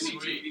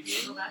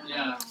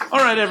All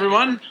right,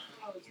 everyone.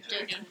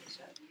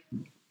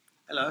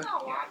 Hello.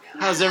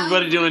 How's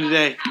everybody doing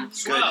today?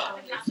 Good.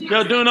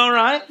 Y'all doing all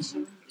right?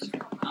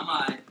 I'm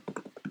alright.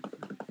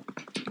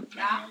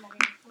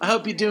 I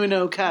hope you're doing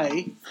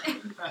okay.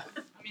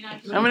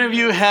 How many of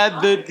you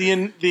had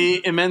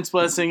the immense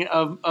blessing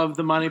of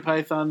the Monty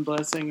Python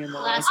blessing in the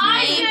last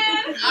meeting?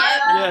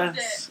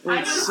 Yes,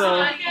 it's so.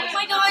 Oh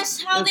my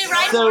gosh, how they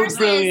ride so horses!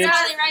 brilliant.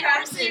 How they ride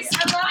horses!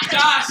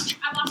 Gosh,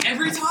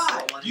 every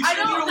time. You said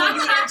you don't want to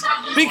do it every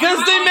time.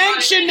 Because they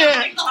mentioned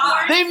it.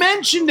 They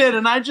mentioned it,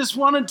 and I just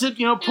wanted to,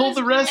 pull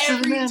the rest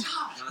of them in.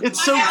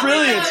 It's so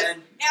brilliant.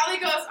 Allie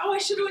goes, I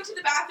should have went to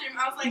the bathroom.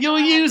 I was like, You're we're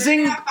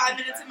using- gonna have 5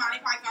 minutes of Monty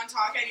Python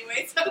talk anyway.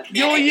 It's okay.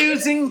 You're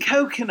using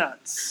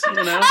coconuts,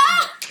 Yes!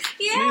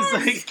 He's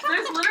like,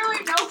 There's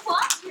literally no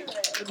plot to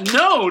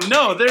it.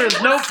 no, there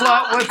is no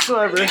plot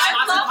whatsoever. Monty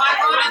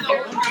Python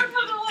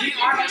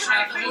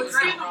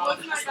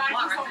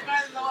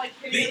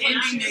The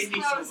ending made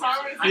me so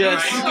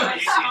Yes.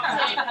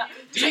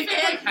 Do you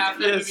think like half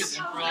the Yes. movies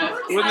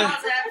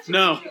improv?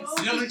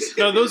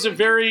 No, those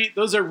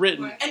are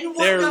written.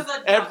 They're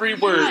every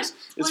word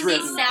is When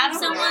written. they stabbed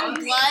someone,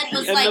 blood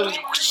was And like...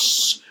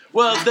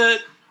 well,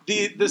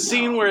 the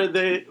scene where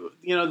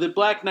the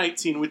Black Knight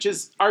scene, which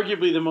is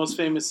arguably the most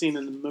famous scene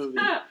in the movie,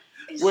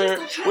 where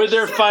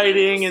they're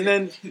fighting and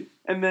then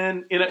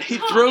he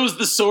throws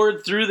the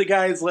sword through the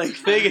guy's leg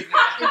thing.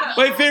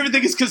 My favorite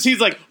thing is because he's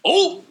like,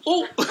 oh,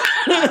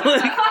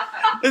 like,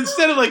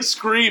 instead of like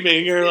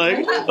screaming or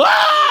like,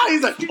 ah,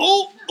 he's like,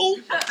 oh.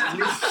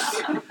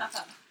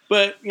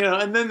 But,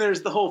 and then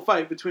there's the whole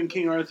fight between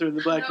King Arthur and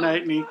the Black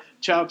Knight, and he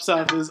chops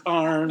off his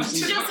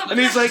arms, and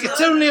he's like, it's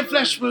only a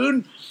flesh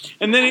wound.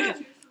 And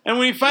then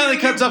when he finally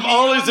cuts off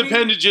all his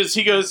appendages,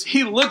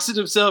 he looks at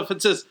himself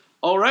and says,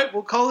 all right,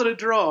 we'll call it a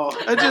draw.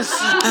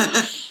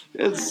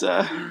 It's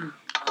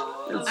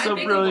so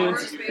brilliant.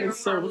 It's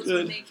so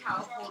good.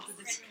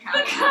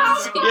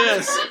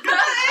 Yes.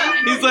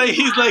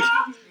 He's like,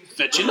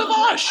 fetching a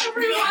vache.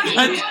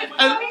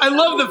 I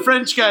love the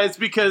French guys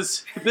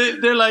because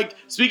they're like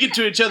speaking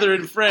to each other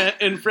in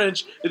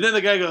French, and then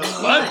the guy goes,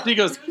 what? And he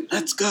goes,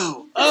 let's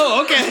go.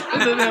 Oh, okay.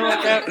 And then they're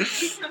like,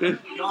 Your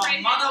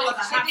mother was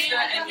a hamster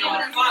and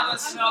your father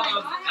smelled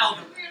of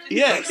elder.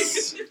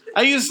 yes.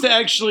 I used to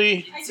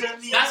actually. That's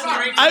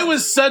not racist. I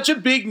was such a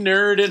big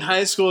nerd in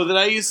high school that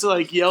I used to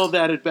like yell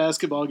that at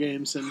basketball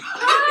games and.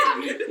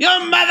 Your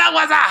mother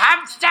was a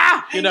hamster.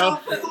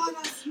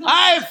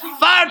 I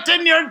fart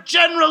in your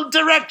general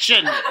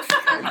direction. What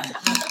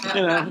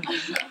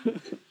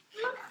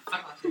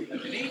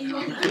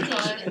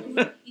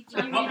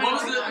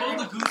was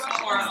the goose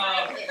or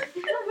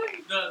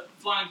the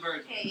flying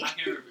bird? I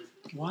can't remember.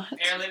 What?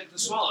 The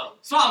swallow.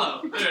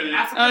 Swallow. African,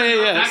 Oh, yeah,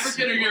 yes.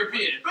 African or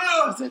European?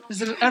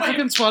 Is it an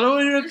African swallow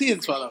or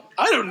European swallow?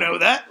 I don't know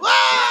that.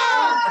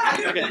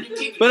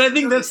 Okay. But I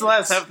think that's the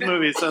last half of the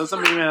movie, so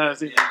somebody may not have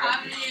seen it.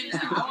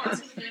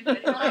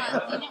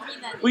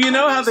 Well, you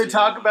know how they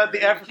talk about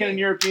the African and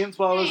European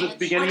swallows at the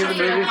beginning of the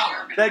movie?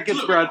 That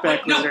gets brought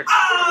back later.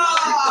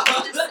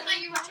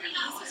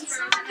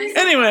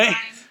 Anyway.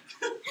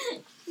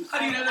 How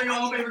do you know they're your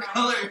own favorite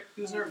color?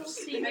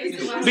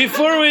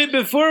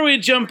 Before we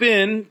jump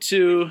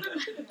into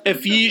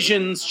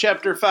Ephesians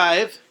chapter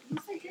 5,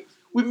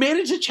 we made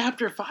it to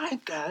chapter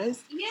 5,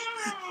 guys. Yeah!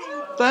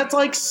 That's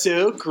like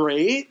so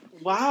great.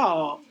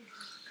 Wow.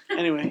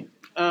 Anyway,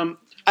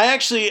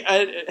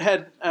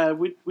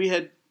 we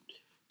had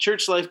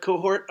Church Life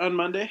Cohort on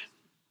Monday,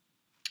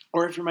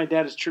 or if you're my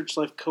dad, it's Church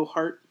Life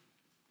Cohort.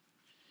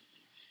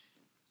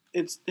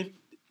 There's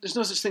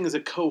no such thing as a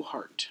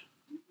cohort.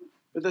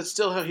 But that's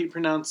still how he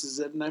pronounces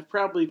it, and I've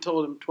probably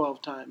told him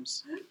 12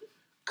 times.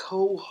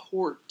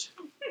 Cohort.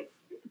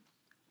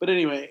 But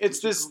anyway, it's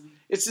this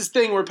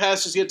thing where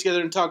pastors get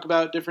together and talk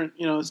about different,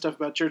 stuff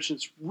about church, and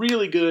it's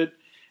really good.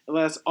 It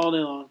lasts all day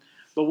long.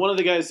 But one of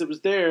the guys that was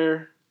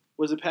there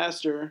was a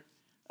pastor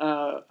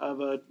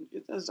of a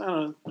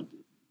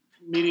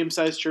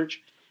medium-sized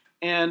church,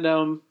 and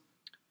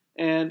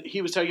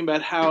he was talking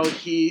about how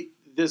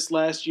this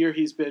last year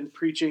he's been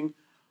preaching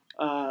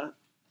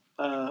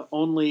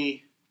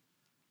only.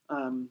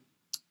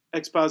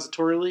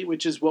 Expositorily,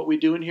 which is what we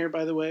do in here,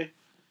 by the way.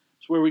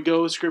 It's where we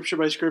go scripture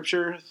by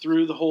scripture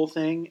through the whole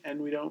thing,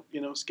 and we don't,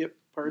 skip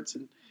parts.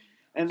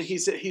 And he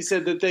said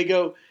that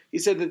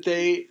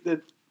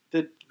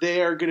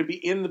they are going to be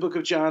in the book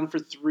of John for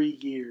 3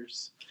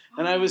 years,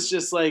 and I was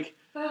just like,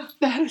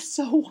 that is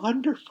so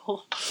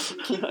wonderful.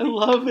 I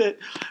love it,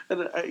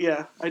 and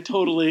I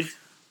totally.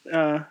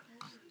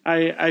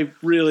 I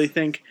really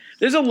think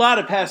there's a lot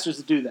of pastors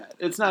that do that.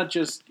 It's not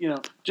just,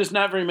 just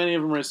not very many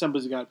of them are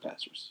Assemblies of God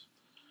pastors.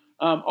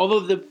 Although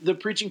the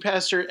preaching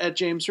pastor at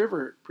James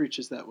River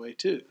preaches that way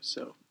too.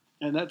 So,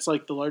 and that's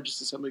like the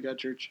largest Assembly of God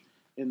church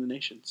in the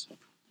nation. So,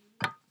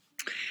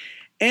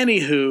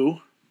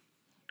 anywho,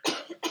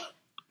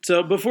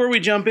 so before we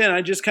jump in,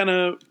 I just kind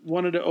of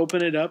wanted to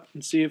open it up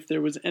and see if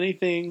there was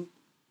anything.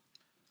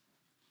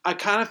 I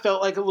kind of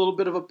felt like a little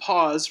bit of a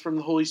pause from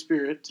the Holy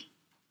Spirit.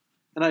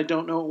 And I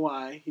don't know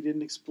why. He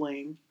didn't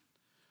explain.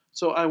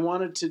 So I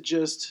wanted to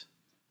just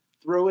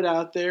throw it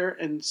out there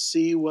and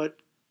see what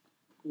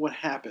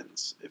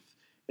happens.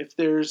 If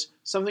there's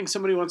something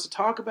somebody wants to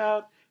talk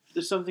about, if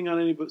there's something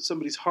on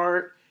somebody's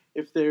heart,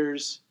 is there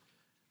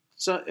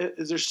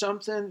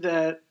something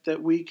that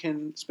we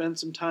can spend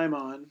some time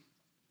on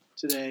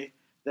today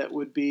that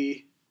would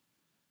be,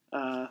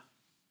 I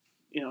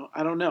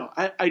don't know.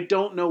 I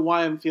don't know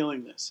why I'm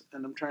feeling this,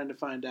 and I'm trying to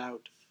find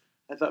out.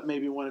 I thought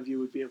maybe one of you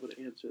would be able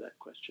to answer that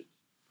question.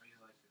 If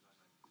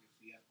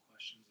we have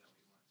questions that we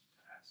want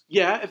to ask.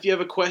 Yeah, if you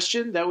have a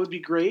question, that would be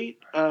great.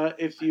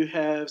 If you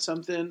have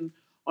something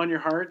on your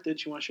heart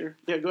that you want to share,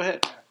 yeah, go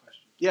ahead. I have a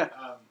question. Yeah.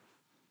 I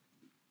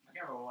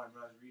can't remember one, but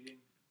I was reading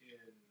it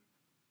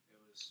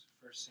was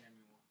 1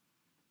 Samuel.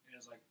 And it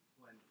was like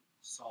when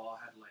Saul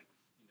had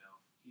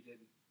he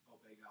didn't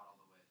obey God all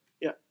the way.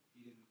 Yeah.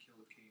 He didn't kill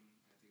the king.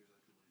 I think it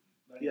was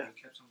but yeah.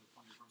 He kept some of the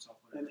plunder for himself.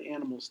 And the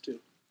animals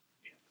too.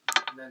 Yeah.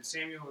 And then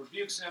Samuel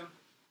rebukes him,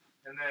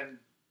 and then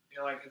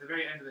at the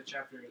very end of the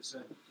chapter it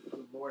said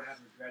the Lord had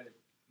regretted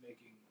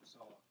making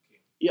Saul king.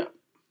 Yeah.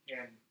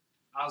 And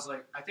I was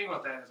like, I think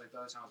about that as the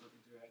other time I was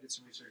looking through it, I did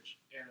some research,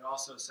 and it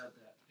also said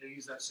that they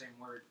used that same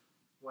word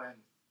when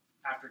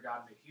after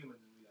God made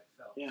humans and we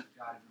fell. Yeah. So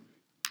God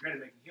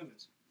regretted making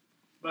humans.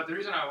 But the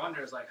reason I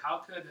wonder is how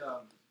could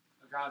a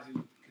God who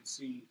could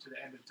see to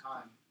the end of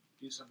time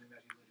do something that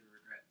he later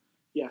regret?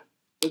 Yeah,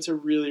 that's a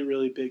really,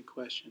 really big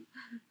question,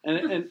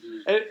 and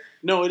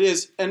no, it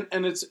is, and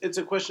it's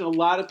a question a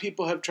lot of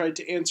people have tried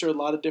to answer a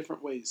lot of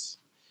different ways.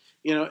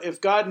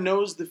 If God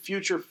knows the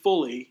future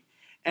fully,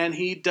 and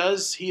He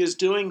is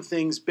doing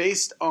things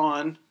based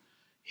on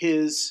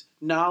His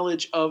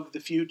knowledge of the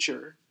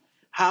future,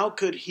 how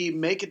could He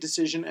make a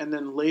decision and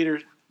then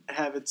later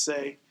have it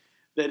say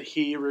that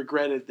He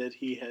regretted that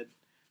He had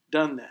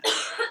done that?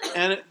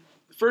 And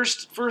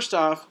first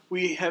off,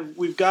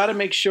 we've got to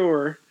make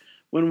sure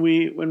when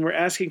we're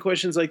asking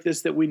questions like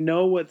this that we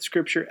know what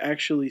Scripture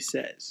actually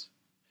says.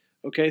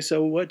 Okay,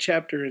 so what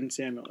chapter in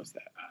Samuel is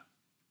that?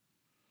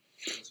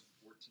 It was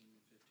 14,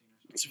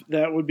 15 or something.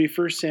 That would be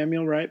 1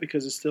 Samuel, right?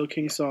 Because it's still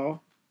King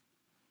Saul.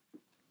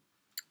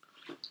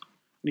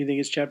 Do you think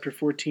it's chapter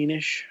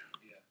 14-ish?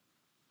 Yeah,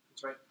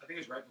 it's right. I think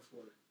it's right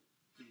before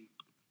he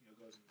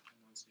goes and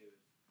anoints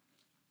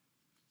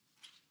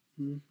David.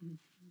 Mm-hmm.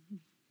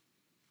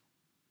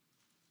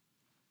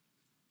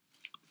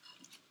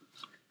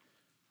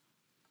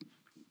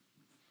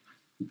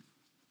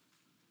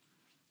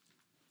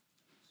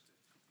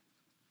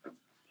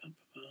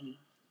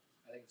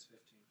 I think it's 15.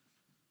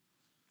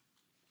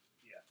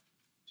 Yeah,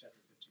 chapter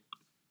 15.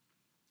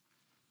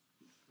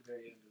 The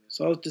very end of it.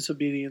 Saul's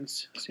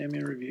disobedience.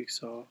 Samuel rebukes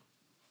Saul.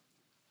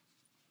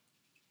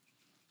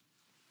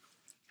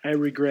 I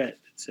regret,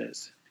 it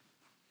says.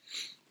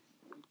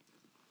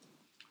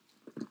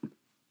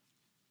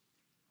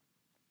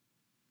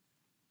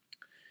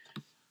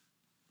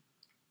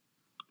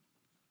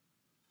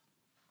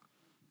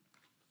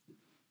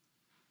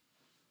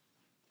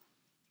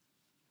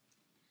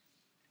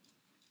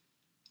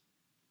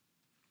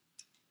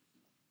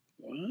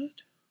 What?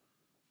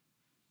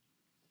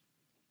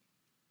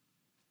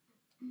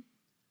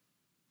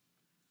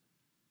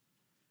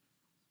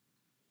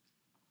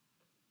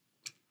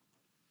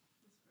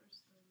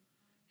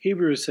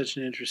 Hebrew is such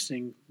an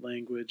interesting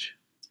language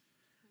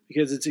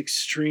because it's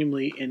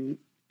extremely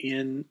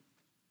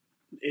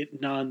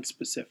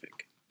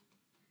non-specific.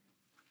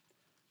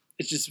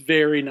 It's just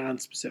very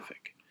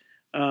non-specific.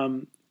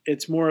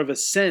 It's more of a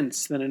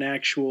sense than an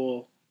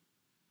actual.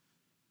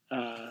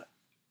 And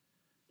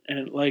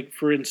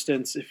for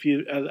instance,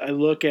 I'm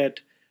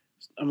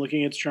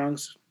looking at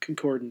Strong's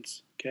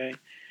Concordance. Okay, it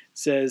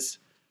says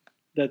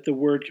that the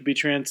word could be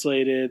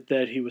translated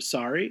that he was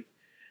sorry,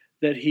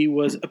 that he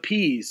was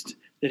appeased,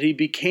 that he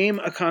became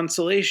a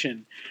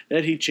consolation,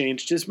 that he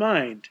changed his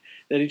mind,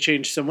 that he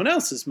changed someone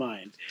else's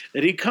mind,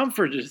 that he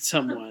comforted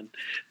someone,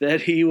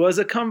 that he was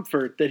a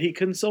comfort, that he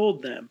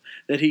consoled them,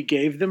 that he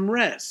gave them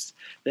rest,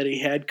 that he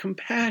had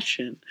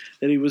compassion,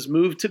 that he was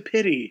moved to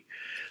pity.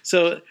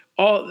 So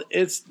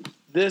it's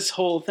this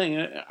whole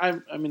thing. I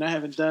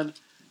haven't done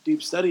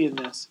deep study in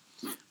this,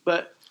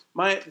 but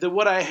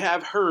what I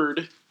have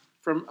heard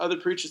from other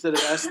preachers that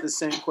have asked the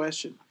same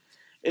question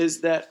is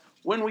that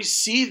when we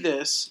see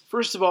this,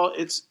 first of all,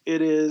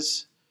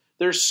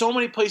 there's so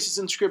many places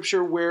in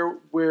Scripture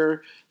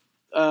where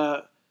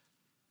the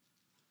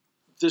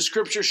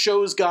Scripture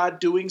shows God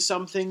doing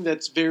something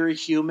that's very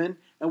human,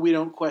 and we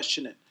don't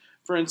question it.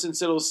 For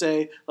instance, it'll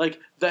say,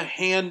 the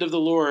hand of the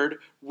Lord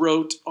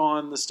wrote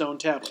on the stone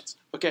tablets.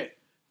 Okay,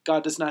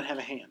 God does not have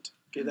a hand.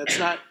 Okay, that's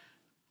not,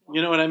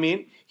 you know what I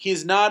mean?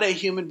 He's not a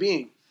human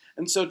being.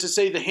 And so to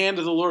say the hand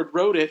of the Lord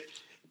wrote it,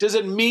 does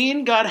it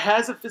mean God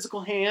has a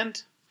physical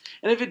hand?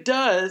 And if he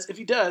does,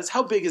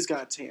 how big is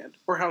God's hand,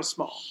 or how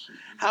small?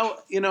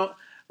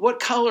 What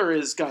color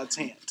is God's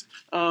hand?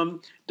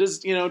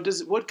 Does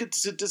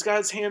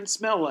God's hand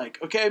smell like?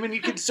 Okay,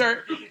 you could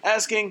start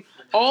asking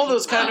all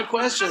those kind of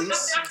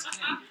questions.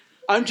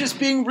 I'm just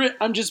being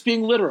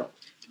literal,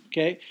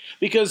 okay?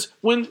 Because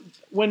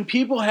when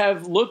people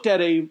have looked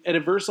at a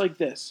verse like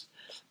this,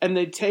 and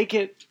they take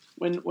it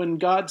when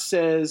God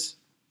says,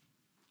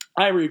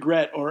 I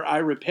regret or I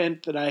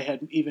repent that I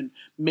had even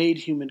made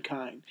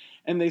humankind.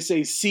 And they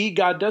say, see,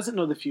 God doesn't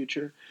know the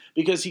future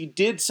because he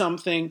did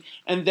something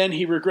and then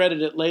he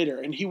regretted it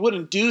later. And he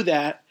wouldn't do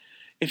that.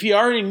 If he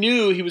already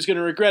knew he was going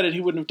to regret it,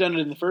 he wouldn't have done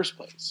it in the first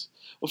place.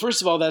 Well,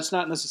 first of all, that's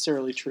not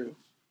necessarily true.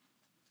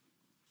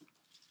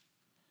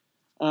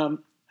 How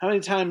many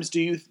times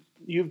do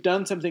you've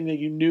done something that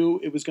you knew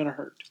it was going to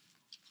hurt?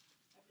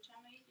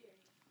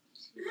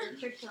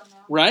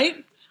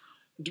 Right?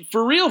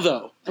 For real,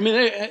 though. I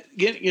mean,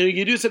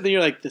 you do something,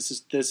 you're like, this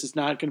is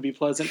not going to be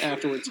pleasant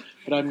afterwards,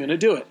 but I'm going to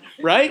do it.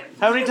 Right?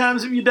 How many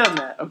times have you done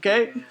that?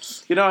 Okay?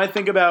 I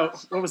think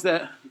about, what was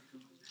that?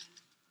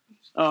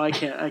 Oh, I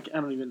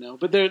don't even know.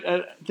 But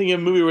I'm thinking of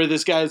a movie where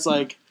this guy's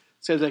like,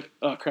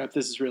 oh crap,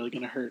 this is really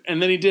going to hurt.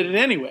 And then he did it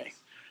anyway.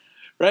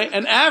 Right?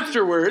 And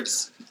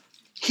afterwards,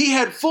 he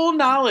had full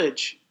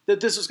knowledge that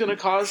this was going to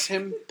cause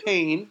him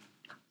pain.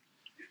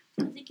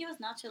 I think it was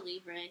Nacho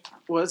Libre.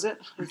 Was it?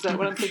 Is that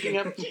what I'm thinking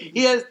of?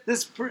 He has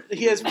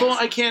full.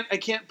 I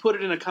can't put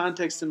it in a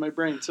context in my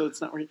brain, so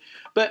it's not working.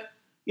 But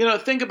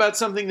think about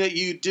something that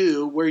you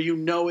do where you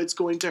know it's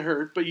going to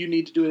hurt, but you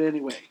need to do it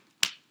anyway.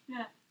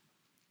 Yeah.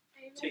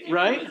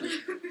 Right?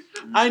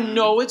 I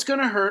know it's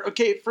going to hurt.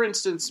 Okay, for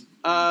instance,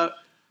 my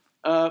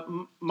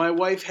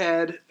wife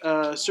had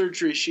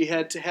surgery. She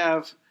had to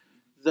have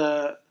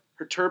her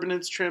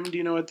turbinates trimmed. Do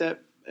you know what that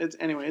is?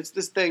 Anyway, it's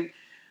this thing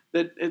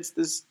that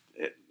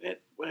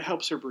it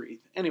helps her breathe.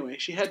 Anyway,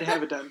 she had to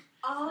have it done.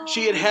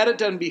 She had it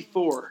done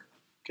before,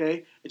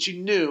 okay? And she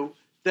knew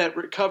that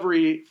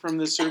recovery from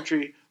this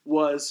surgery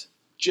was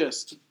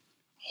just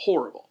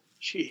horrible.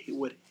 She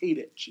would hate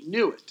it. She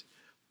knew it.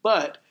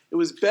 But it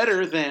was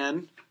better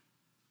than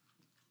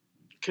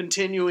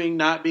continuing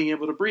not being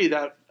able to breathe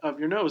out of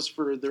your nose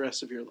for the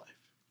rest of your life,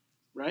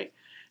 right?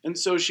 And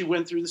so she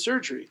went through the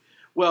surgery.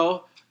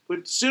 Well,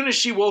 as soon as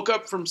she woke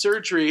up from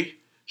surgery,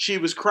 she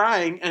was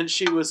crying and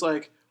she was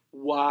like,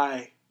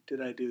 why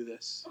did I do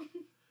this?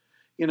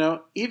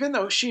 Even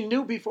though she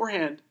knew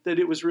beforehand that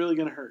it was really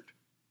going to hurt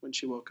when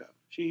she woke up.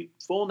 She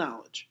full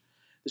knowledge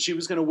that she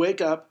was going to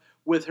wake up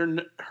with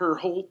her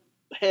whole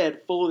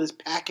head full of this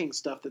packing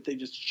stuff that they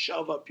just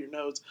shove up your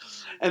nose,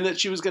 and that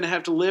she was going to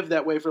have to live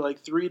that way for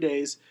like 3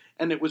 days,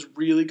 and it was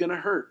really going to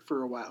hurt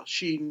for a while.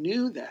 She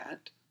knew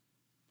that,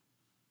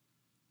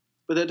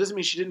 but that doesn't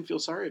mean she didn't feel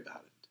sorry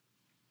about it.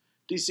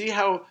 Do you see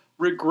how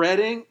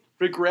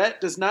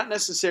regret does not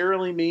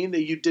necessarily mean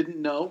that you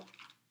didn't know?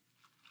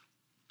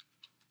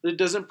 That it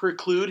doesn't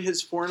preclude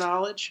his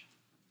foreknowledge?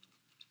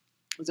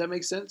 Does that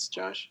make sense,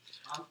 Josh?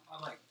 I'm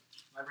like,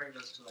 my brain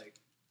goes to like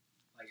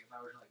if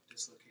I were to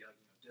dislocate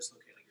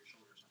your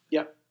shoulder or something.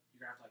 Yep.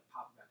 You're gonna have to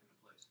pop it back into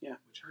place. Yeah.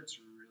 Which hurts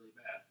really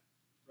bad.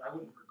 But I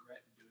wouldn't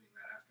regret doing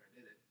that after I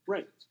did it.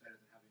 Right. It's better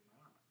than having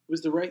my arm. It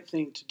was the right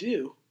thing to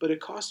do, but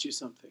it cost you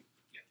something.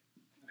 Yeah.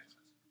 That makes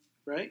sense.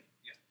 Right?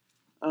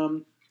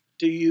 Yeah.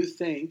 Do you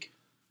think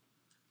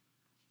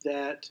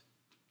that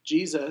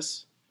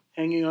Jesus,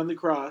 hanging on the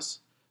cross,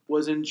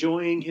 was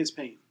enjoying his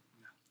pain?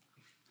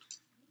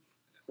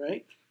 No.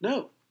 Right?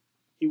 No,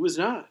 he was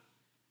not.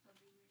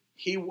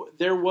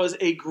 There was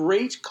a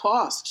great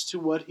cost to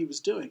what he was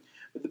doing.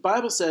 But the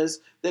Bible says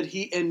that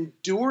he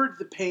endured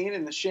the pain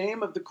and the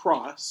shame of the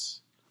cross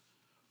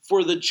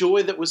for the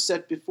joy that was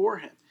set before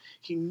him.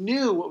 He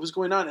knew what was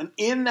going on. And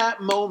in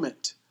that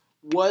moment,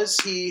 was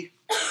he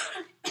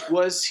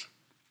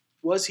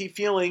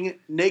feeling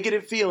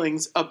negative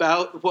feelings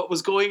about what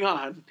was going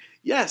on?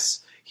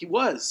 Yes, he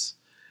was.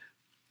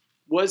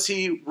 Was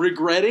he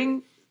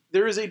regretting?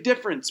 There is a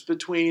difference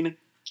between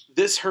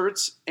this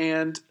hurts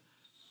and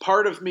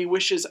part of me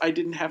wishes I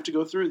didn't have to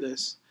go through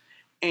this,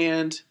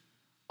 and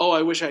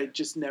I wish I had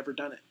just never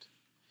done it.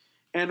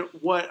 And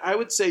what I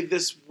would say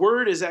this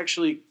word is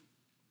actually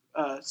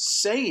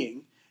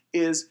saying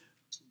is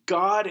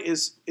God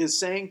is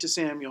saying to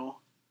Samuel,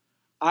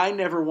 I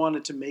never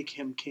wanted to make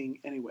him king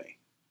anyway.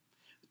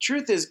 The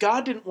truth is,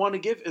 God didn't want to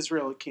give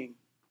Israel a king.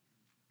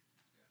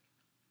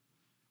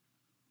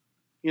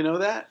 You know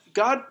that?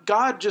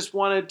 God just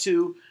wanted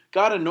to,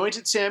 God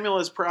anointed Samuel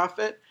as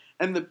prophet,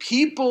 and the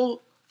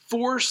people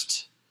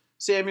forced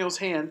Samuel's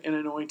hand in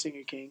anointing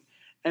a king.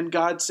 And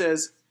God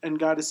is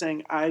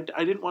saying, I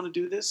didn't want to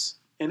do this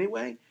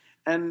anyway.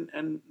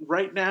 And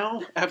right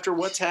now, after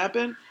what's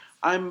happened,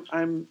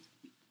 I'm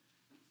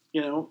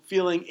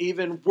feeling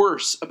even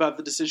worse about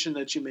the decision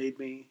that you made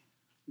me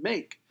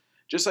make.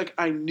 Just like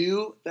I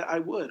knew that I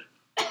would.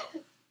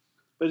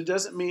 But it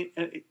doesn't mean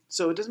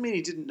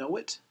he didn't know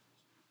it.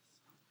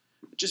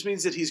 It just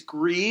means that he's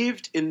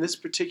grieved in this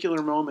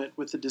particular moment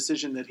with the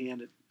decision that he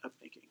ended up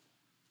making.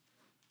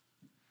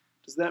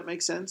 Does that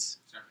make sense?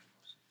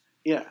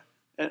 Yeah.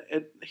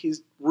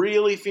 He's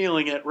really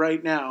feeling it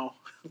right now,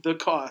 the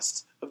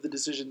cost of the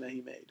decision that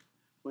he made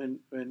when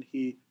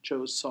he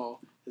chose Saul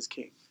as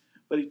king.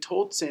 But he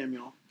told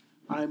Samuel,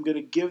 I'm going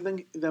to give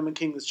them a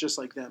king that's just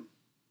like them.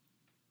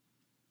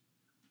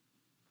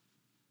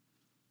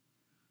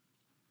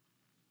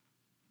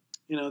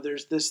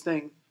 There's this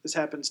thing, this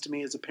happens to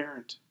me as a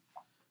parent,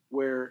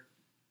 where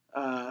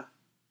my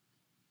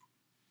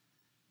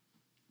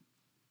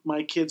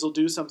kids will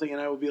do something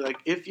and I will be like,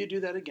 if you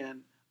do that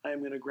again, I am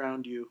going to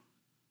ground you,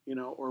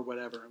 or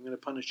whatever. I'm going to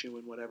punish you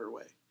in whatever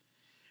way.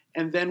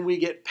 And then we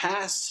get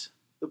past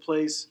the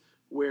place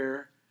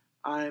where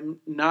I'm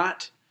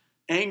not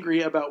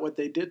angry about what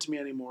they did to me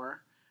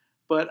anymore,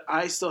 but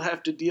I still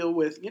have to deal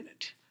with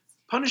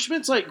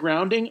punishments like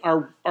grounding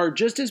are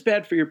just as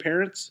bad for your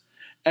parents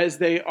as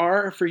they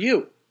are for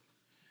you.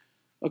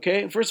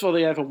 Okay? First of all,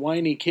 they have a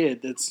whiny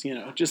kid that's,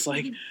 just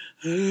like,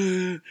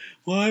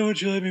 why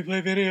won't you let me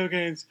play video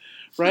games?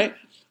 Right?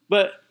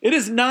 But it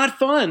is not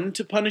fun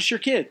to punish your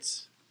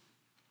kids.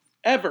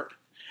 Ever.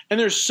 And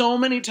there's so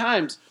many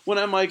times when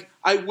I'm like,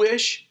 I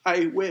wish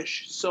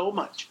so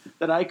much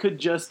that I could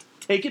just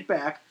take it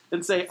back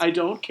and say, I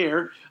don't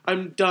care.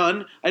 I'm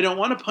done. I don't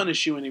want to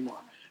punish you anymore.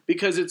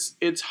 Because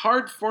it's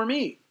hard for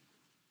me.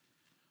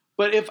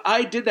 But if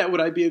I did that,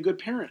 would I be a good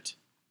parent?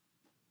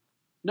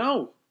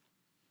 No,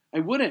 I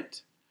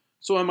wouldn't.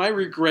 So am I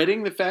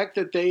regretting the fact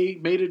that they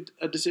made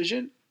a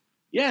decision?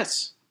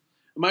 Yes.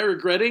 Am I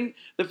regretting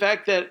the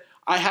fact that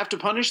I have to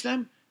punish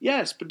them?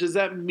 Yes. But does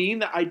that mean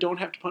that I don't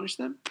have to punish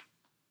them?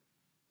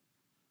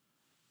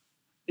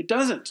 It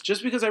doesn't.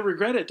 Just because I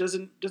regret it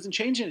doesn't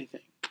change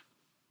anything.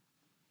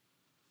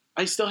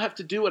 I still have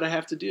to do what I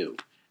have to do.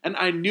 And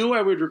I knew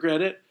I would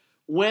regret it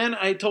when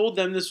I told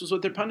them this was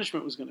what their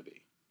punishment was going to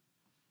be.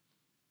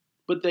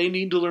 But they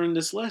need to learn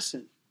this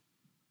lesson.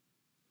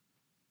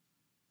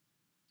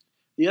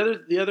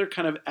 The other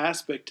kind of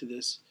aspect to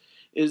this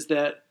is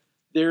that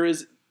there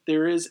is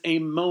a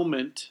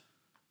moment,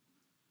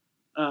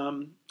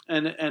 and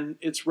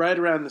it's right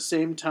around the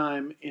same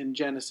time in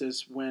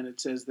Genesis when it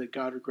says that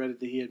God regretted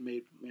that He had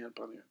made man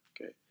upon the earth.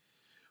 Okay,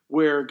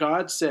 where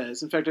God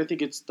says, in fact, I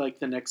think it's like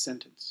the next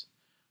sentence,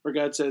 where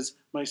God says,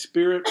 "My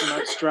spirit will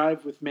not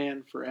strive with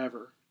man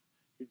forever.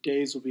 Your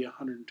days will be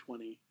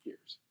 120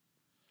 years."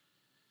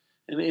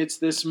 And it's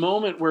this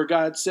moment where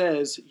God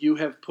says, "You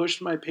have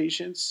pushed my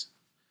patience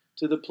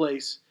to the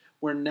place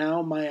where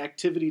now my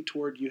activity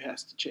toward you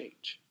has to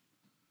change."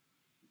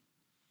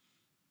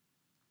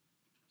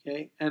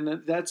 Okay?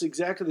 And that's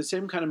exactly the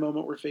same kind of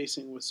moment we're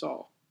facing with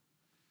Saul.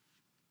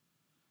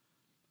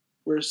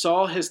 Where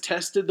Saul has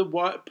tested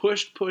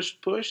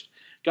pushed.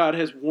 God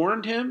has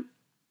warned him.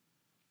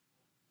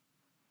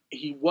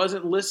 He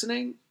wasn't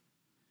listening.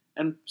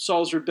 And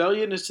Saul's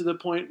rebellion is to the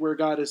point where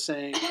God is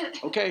saying,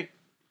 okay,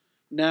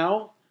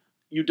 now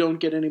you don't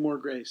get any more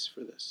grace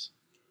for this.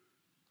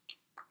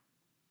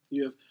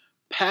 You have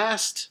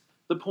passed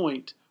the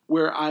point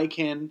where I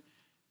can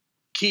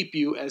keep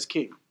you as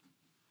king.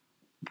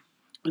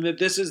 And that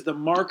this is the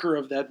marker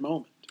of that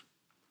moment.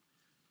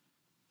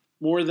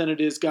 More than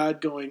it is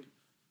God going,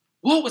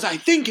 what was I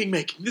thinking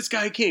making this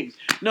guy king?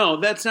 No,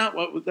 that's not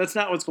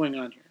what's going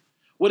on here.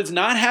 What is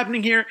not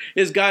happening here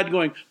is God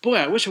going, boy,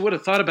 I wish I would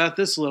have thought about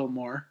this a little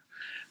more.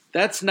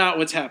 That's not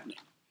what's happening.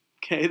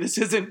 Okay, this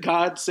isn't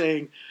God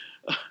saying,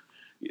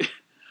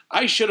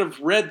 I should have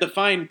read the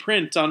fine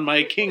print on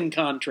my king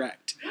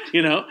contract.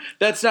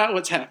 That's not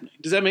what's happening.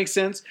 Does that make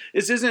sense?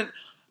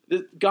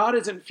 God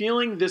isn't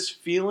feeling this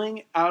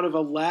feeling out of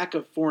a lack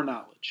of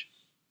foreknowledge.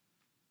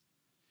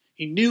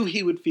 He knew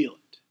he would feel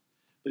it,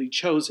 but he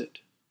chose it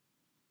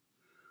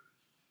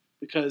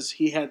because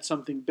he had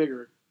something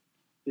bigger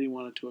that he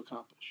wanted to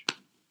accomplish.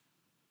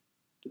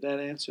 Did that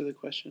answer the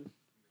question?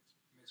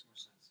 Makes more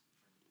sense.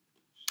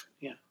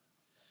 Yeah.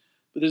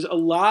 But there's a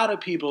lot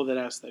of people that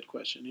ask that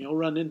question. You'll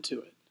run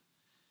into it.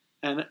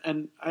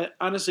 And I,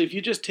 honestly, if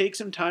you just take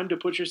some time to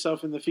put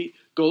yourself in the feet,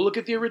 go look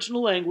at the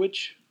original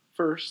language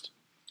first.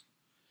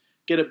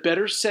 Get a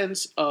better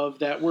sense of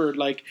that word.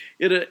 Like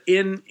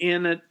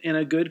in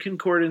a good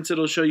concordance,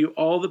 it'll show you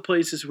all the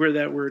places where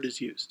that word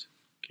is used.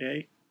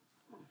 Okay?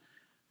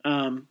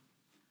 And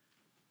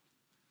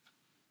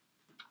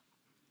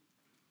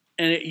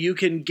you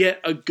can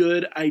get a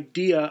good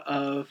idea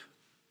of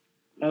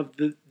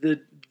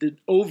the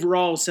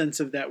overall sense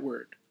of that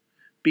word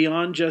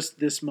beyond just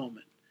this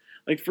moment.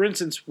 Like, for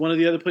instance, one of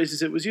the other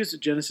places it was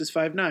used, Genesis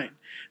 5:9.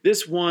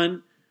 This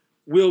one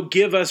will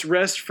give us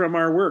rest from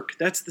our work.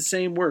 That's the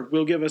same word,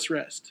 will give us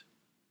rest.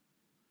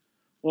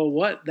 Well,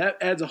 what? That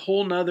adds a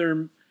whole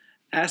nother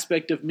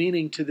aspect of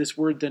meaning to this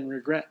word than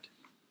regret.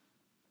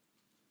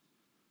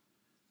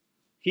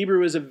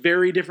 Hebrew is a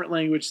very different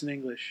language than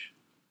English.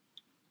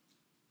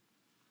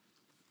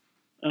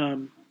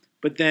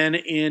 But then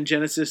in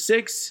Genesis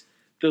 6,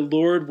 the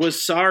Lord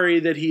was sorry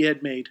that he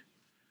had made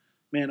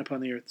man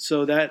upon the earth.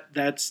 So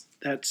that's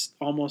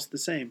almost the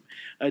same.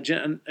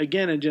 Again,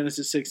 in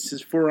Genesis 6, it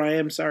says, for I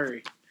am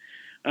sorry.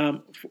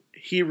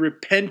 He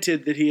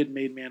repented that he had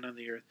made man on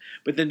the earth.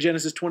 But then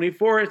Genesis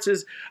 24, it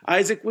says,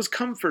 Isaac was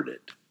comforted.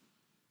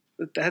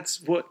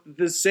 That's what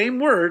the same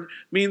word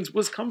means,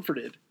 was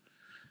comforted.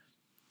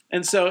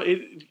 And so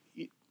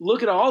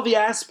look at all the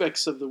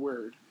aspects of the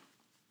word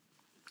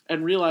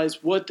and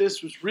realize what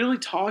this was really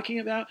talking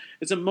about.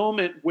 It's a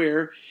moment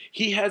where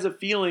he has a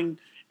feeling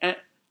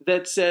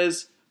that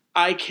says,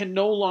 I can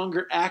no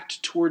longer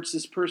act towards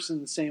this person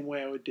the same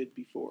way I did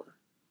before.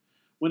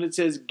 When it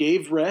says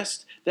gave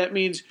rest, that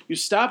means you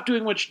stop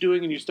doing what you're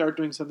doing and you start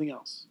doing something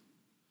else.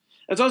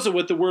 That's also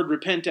what the word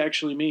repent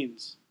actually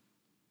means.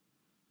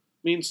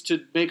 It means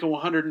to make a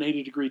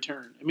 180-degree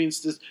turn. It means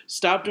to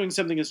stop doing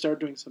something and start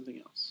doing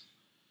something else.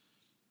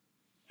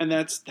 And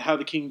that's how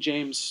the King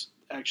James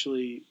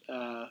actually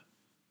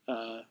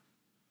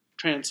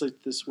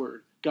translates this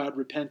word. God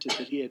repented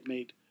that he had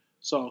made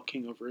Saul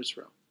king over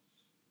Israel.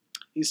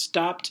 He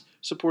stopped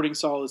supporting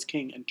Saul as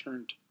king and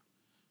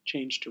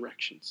changed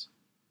directions.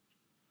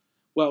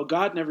 Well,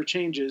 God never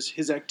changes.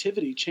 His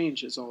activity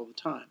changes all the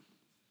time.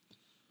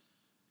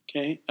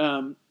 Okay?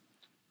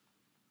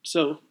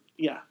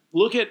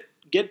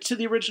 Get to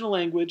the original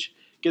language,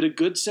 get a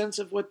good sense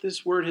of what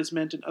this word has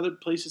meant in other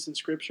places in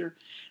Scripture,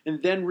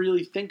 and then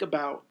really think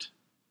about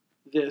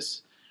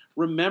this.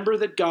 Remember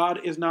that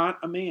God is not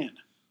a man.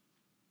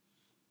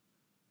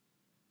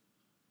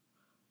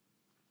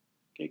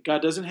 Okay?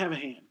 God doesn't have a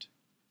hand.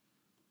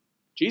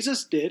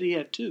 Jesus did. He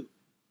had two.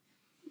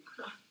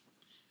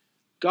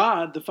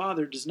 God, the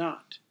Father, does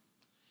not.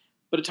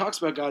 But it talks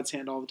about God's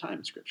hand all the time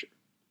in Scripture.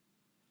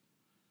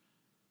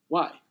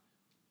 Why?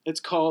 It's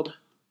called,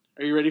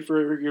 are you ready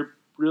for your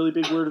really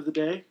big word of the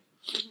day?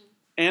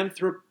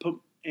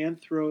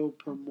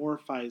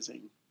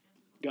 Anthropomorphizing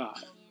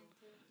God.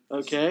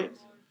 Okay?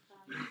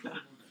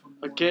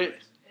 Okay?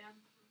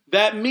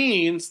 That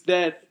means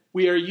that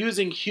we are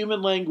using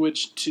human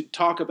language to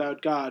talk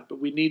about God,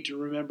 but we need to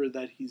remember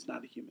that he's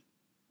not a human.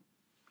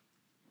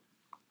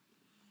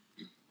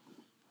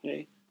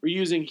 Okay? We're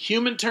using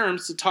human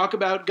terms to talk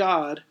about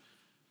God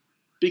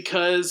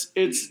because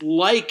it's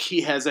like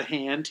he has a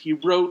hand. He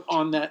wrote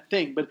on that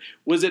thing. But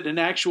was it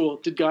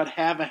did God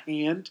have a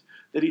hand?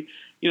 That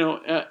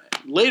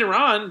later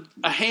on,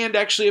 a hand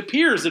actually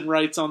appears and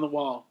writes on the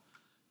wall.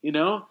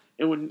 And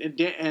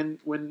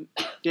when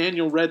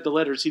Daniel read the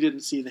letters, he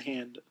didn't see the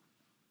hand.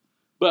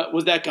 But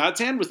was that God's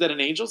hand? Was that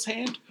an angel's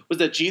hand? Was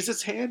that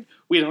Jesus' hand?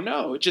 We don't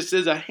know. It just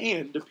says a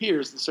hand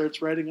appears and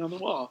starts writing on the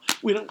wall.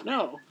 We don't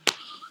know.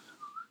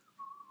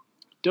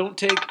 Don't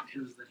take.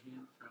 It was the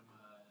hand from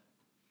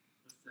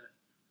what's that?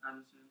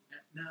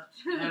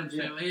 Adam's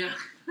Family. Yeah.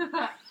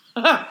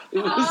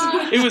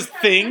 it was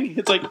Thing.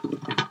 It's like.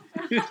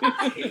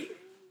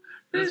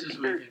 That's just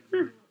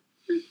wicked.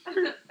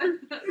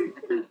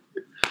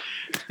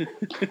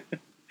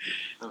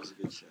 That was a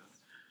good show.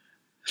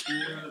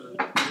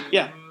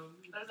 Yeah.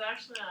 There's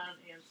actually not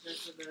an answer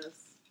to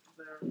this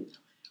there.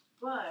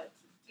 But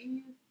do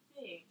you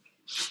think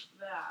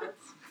that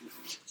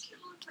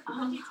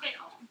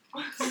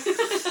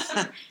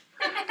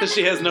Because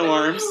she has no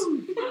arms.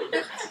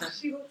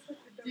 do you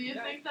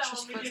think that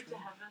when we get to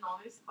heaven, all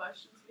these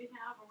questions we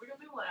have, are we going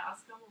to be able to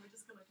ask them, or are we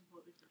just going to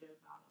completely forget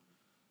about them?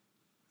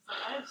 So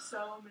I have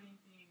so many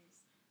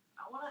things.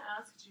 I want to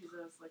ask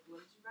Jesus, like,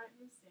 what did you write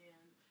in the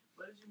sand?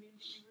 What did you mean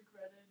that you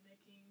regretted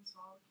making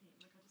Saul king?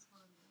 Like, I just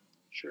want to know.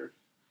 Sure.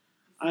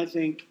 I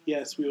think,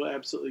 yes, we will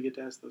absolutely get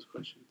to ask those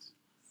questions.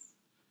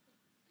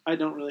 I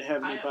don't really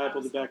have any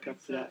Bible to back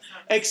up for that.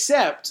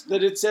 Except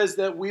that it says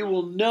that we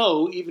will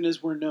know even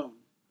as we're known.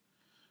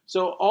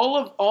 So all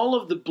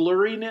of the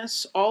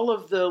blurriness, all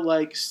of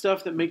the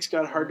stuff that makes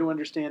God hard to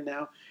understand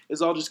now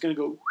is all just going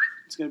to go,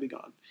 it's going to be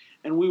gone.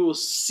 And we will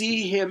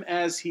see him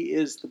as he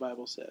is, the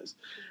Bible says.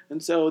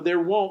 And so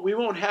we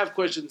won't have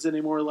questions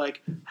anymore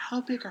like,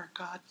 how big are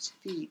God's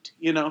feet?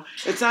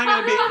 It's not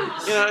going to be,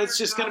 it's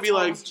just going to be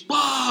like,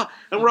 bah!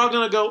 And we're all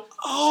going to go,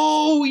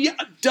 oh, yeah,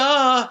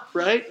 duh,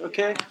 right?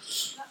 Okay?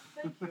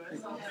 One of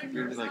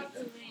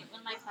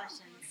my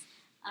questions.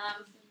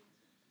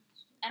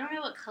 I don't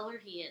know what color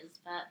he is,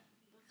 but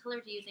what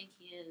color do you think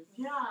he is?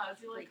 Yeah, is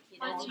he like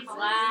all Jesus?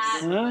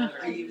 black? Well,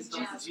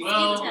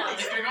 Tone.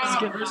 if you're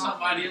gonna prove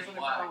somebody is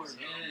black,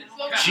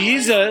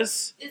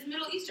 Jesus Is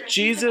Middle Eastern.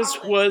 Jesus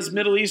was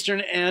Middle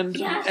Eastern and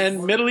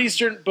Middle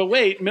Eastern, but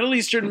wait, Middle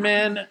Eastern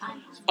men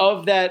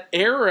of that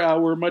era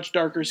were much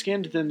darker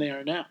skinned than they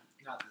are now.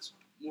 Not this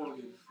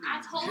one. I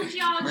told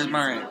y'all Where's she's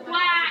Mario?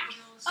 black.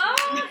 Oh,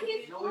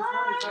 he's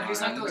black.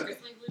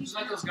 He's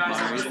like those guys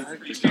that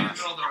just stand in the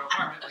middle of their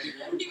apartment.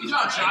 He's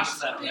not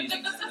Josh's that age.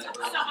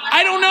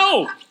 I don't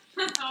know.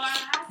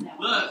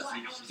 look,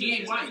 he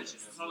ain't white.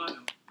 That's all I know.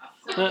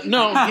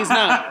 No, he's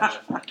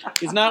not.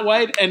 He's not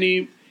white, and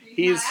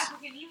he's.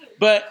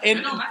 But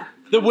in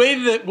the way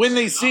that when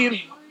they see him,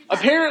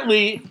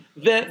 apparently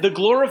the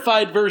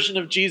glorified version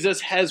of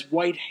Jesus has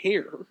white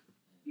hair.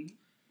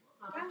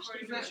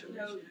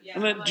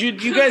 Do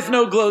you guys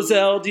know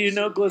Glozell? Do you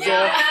know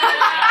Glozell?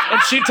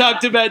 And she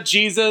talked about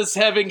Jesus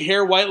having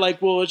hair white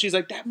like wool. And she's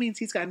like, that means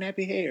he's got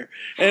nappy hair.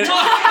 And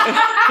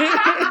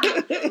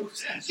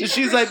so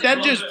she's like,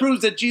 that just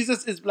proves that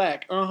Jesus is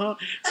black. So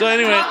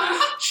anyway,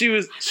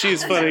 she's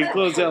funny.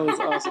 Glozell is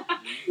awesome.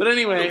 But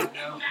anyway.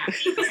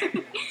 She's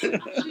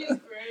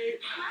great.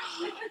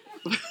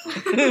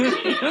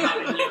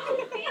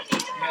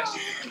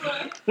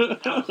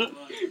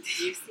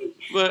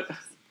 But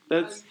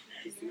that's.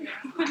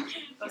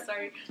 Oh,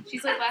 sorry.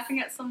 She's like laughing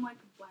at some black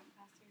pastor.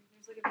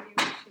 There's a video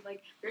where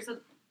there's a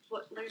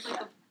there's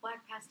like a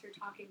black pastor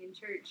talking in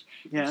church.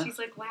 Yeah. And she's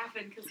like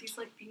laughing because he's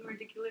like being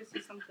ridiculous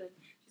or something.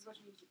 She's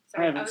watching YouTube. I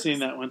Sorry, haven't seen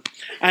that one.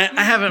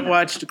 I haven't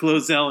watched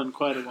Glozell in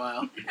quite a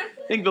while.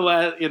 I think the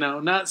last,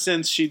 not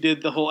since she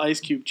did the whole Ice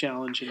Cube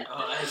challenge.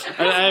 I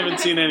haven't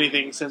seen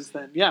anything since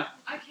then. Yeah.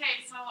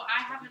 Okay, so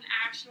I have an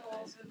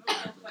actual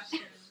biblical question.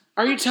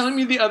 Are you telling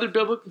me the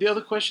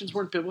other questions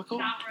weren't biblical?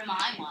 Not really.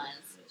 Mine was.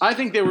 I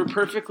think they were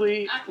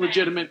perfectly Okay.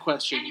 legitimate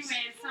questions.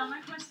 Anyway, so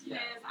my question is,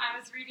 I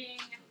was reading,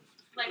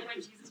 like, when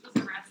Jesus was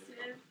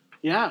arrested,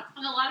 Yeah.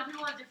 and a lot of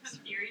people have different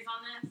theories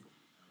on this.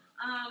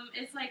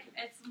 It's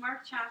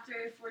Mark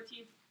chapter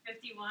 14:51.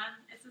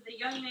 It says, a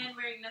young man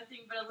wearing nothing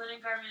but a linen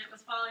garment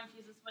was following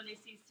Jesus when they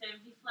seized him.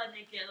 He fled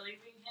naked,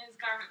 leaving his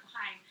garment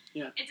behind.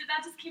 Yeah. And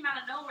that just came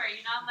out of nowhere,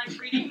 I'm like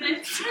reading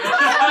this.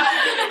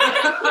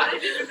 I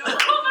didn't even know.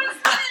 All of a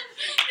sudden,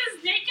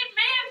 this naked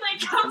man,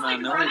 comes,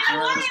 running away.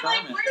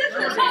 Like, where did he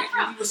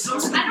come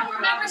from? I don't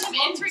remember him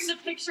entering the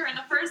picture in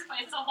the first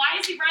place, so why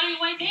is he running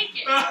away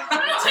naked?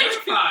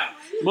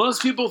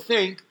 Most people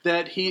think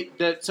that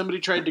somebody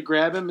tried to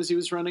grab him as he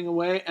was running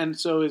away, and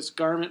so his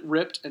garment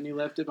ripped and he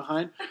left it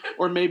behind.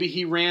 Or maybe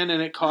he ran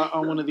and it caught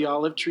on one of the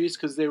olive trees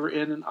because they were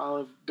in an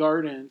olive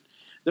garden.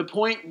 The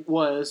point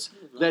was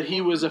that he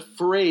was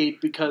afraid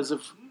because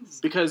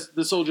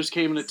the soldiers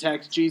came and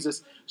attacked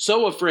Jesus.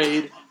 So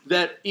afraid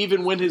that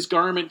even when his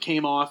garment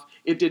came off,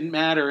 it didn't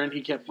matter and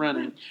he kept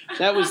running.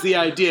 That was the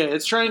idea.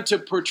 It's trying to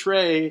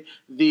portray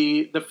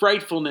the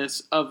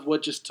frightfulness of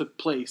what just took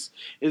place,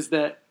 is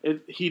that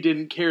he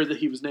didn't care that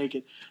he was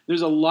naked.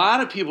 There's a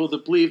lot of people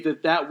that believe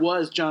that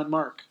was John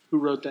Mark who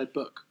wrote that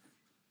book.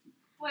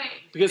 Wait.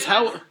 Because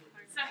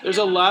there's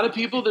a lot of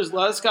people, there's a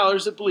lot of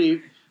scholars that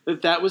believe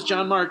that was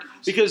John Mark,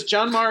 because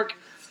John Mark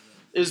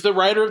is the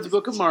writer of the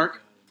book of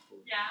Mark.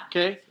 Yeah.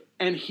 Okay,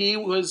 and he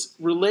was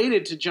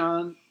related to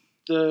John,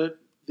 the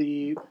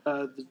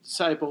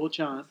disciple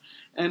John,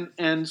 and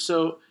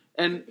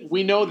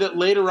we know that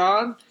later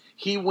on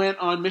he went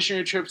on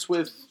missionary trips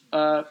with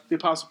the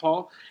Apostle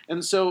Paul,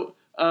 and so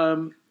a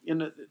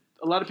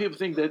lot of people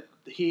think that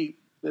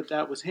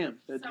was him,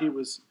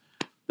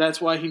 that's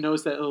why he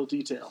knows that little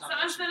detail. So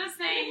instead of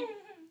saying,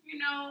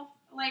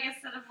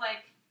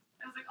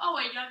 I was like, oh,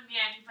 a young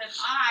man, but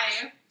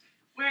I,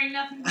 wearing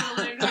nothing but a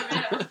linen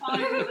garment,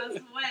 following Jesus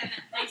when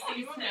they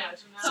seized him.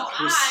 So I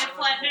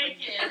fled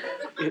naked.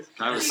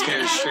 I was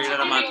scared straight out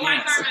of my leaving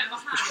pants.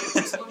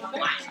 garment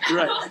behind.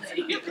 Right.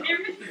 Do you hear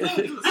me?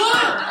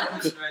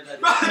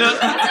 No,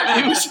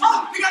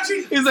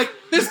 he was like,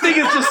 this thing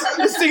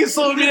is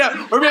slowing me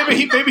down. Or maybe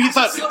he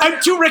thought,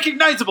 I'm too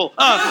recognizable.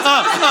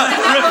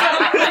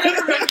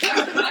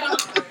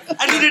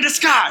 I need a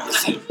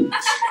disguise.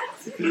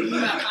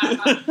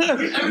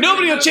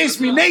 Nobody will chase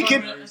me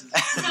naked.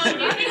 So do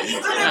you think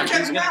He's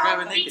gonna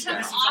grab a he naked took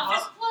guy. off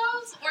his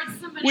clothes, or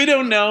did somebody... We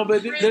don't know,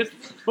 but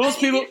most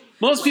people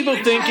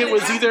think it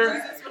was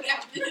either.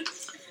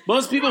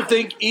 Most people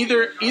think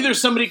either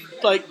somebody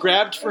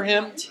grabbed for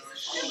him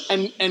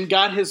and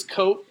got his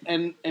coat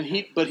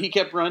but he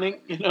kept running,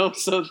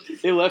 so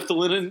he left the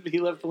linen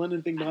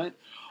thing behind.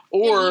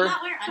 Or Did he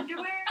not wear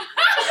underwear?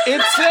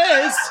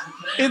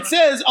 it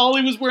says all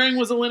he was wearing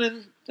was a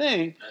linen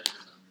thing.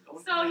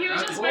 So he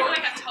was just wearing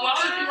a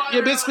toga?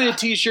 Yeah, basically a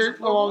t-shirt,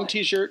 a long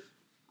t-shirt,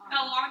 A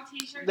long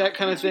t-shirt? that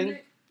kind of thing.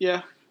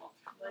 Yeah.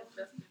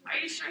 Are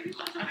you sure he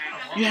wasn't wearing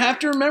a You have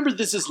to remember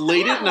this is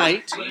late at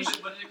night. What did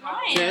it call?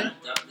 Okay.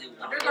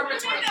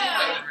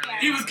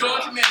 He was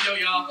going commando,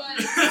 y'all.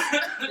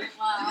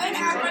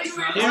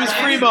 He was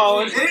free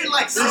balling. They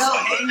didn't sell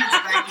hangers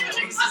back in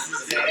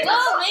Jesus' day.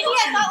 Oh, maybe I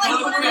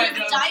thought one of those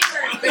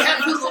diapers They had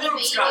that the you put a little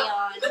baby Scott. on.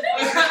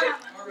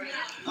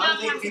 I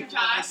think people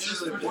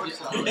actually report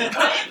something.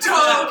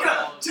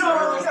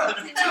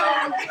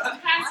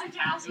 Pastor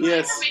Giles, what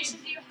Yes. information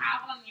do you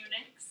have on Unix?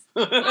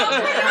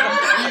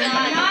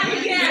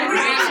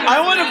 I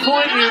want to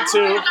point you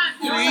to.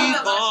 Free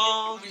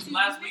balls.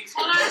 Last week's.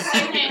 Hold on a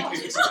second.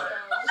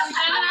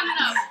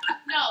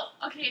 No.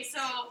 Okay, so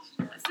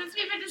since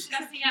we've been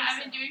discussing it,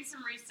 I've been doing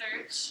some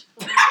research.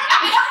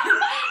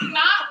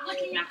 Not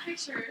looking at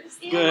pictures.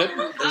 Good.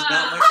 There's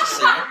not much to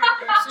say. I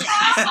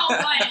saw one,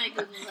 I'm gonna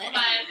Google it. but I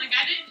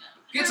didn't.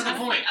 Get to the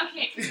point.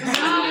 Okay. They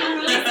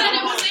said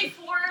it was a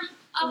form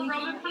of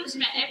Roman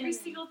punishment. Every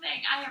single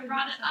thing I have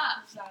brought it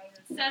up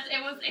says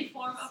it was a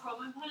form of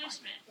Roman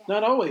punishment.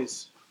 Not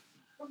always.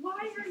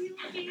 Why are you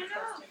looking it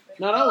up?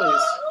 Not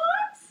always.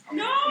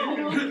 No.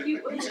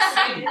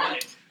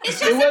 It's It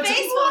just a was-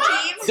 baseball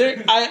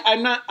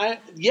team.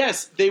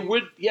 Yes, they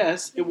would.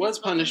 Yes, it was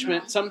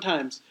punishment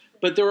sometimes,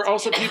 but there were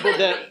also people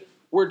that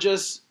were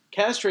just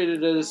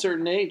castrated at a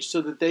certain age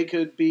so that they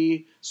could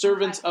be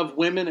servants of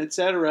women,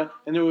 etc.,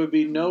 and there would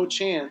be no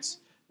chance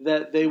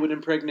that they would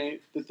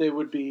impregnate, that they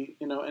would be,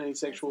 any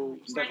sexual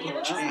stuff going on.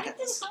 A eunuch,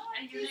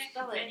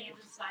 any of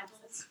the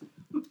disciples.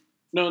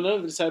 No, none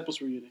of the disciples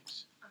were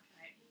eunuchs.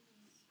 Okay.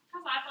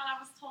 Because I thought I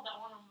was told that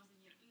one of them was a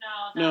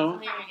eunuch. No. No,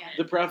 that's not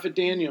The prophet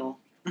Daniel.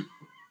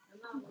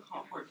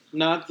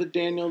 Not the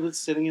Daniel that's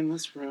sitting in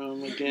this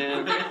room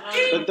again,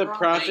 but the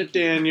prophet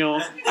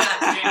Daniel.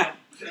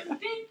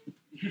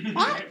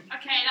 What?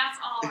 Okay, that's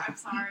all. I'm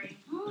sorry.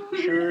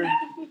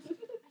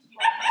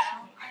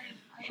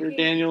 Sure,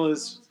 Daniel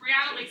is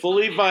Reality.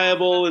 fully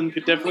viable and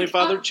could definitely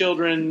father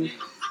children.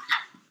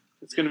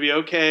 It's going to be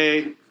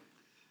okay.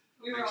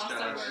 We were all so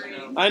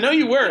worried. I know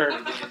you were.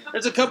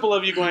 There's a couple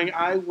of you going,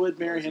 I would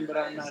marry him, but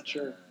I'm not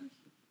sure.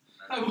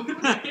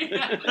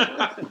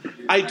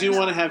 I do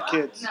want to have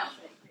kids. No.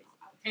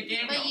 Hey,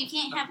 Daniel. But you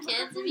can't have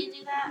kids if you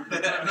do that?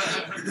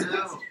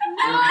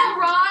 Oh,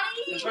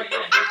 Ronnie! That's right,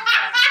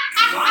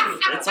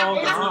 yeah. It's all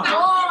gone.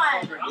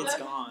 Gone. It's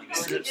gone.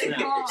 Snip, snip,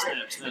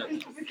 snip,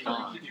 snip.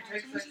 Gone.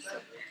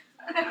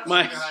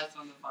 My,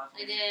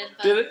 I did.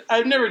 But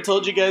I've never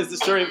told you guys the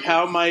story of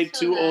how my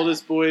two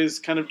oldest boys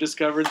kind of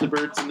discovered the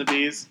birds and the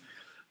bees,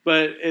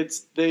 but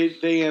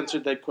they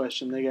answered that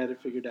question. They got it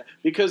figured out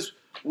because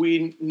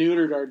we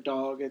neutered our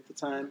dog at the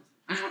time,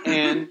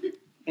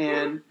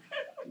 and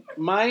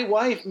my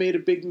wife made a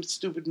big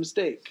stupid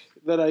mistake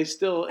that I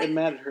still am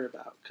mad at her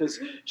about because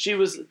she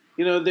was,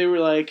 they were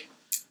like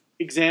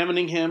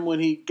examining him when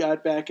he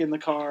got back in the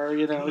car.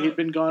 He'd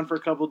been gone for a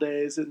couple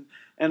days,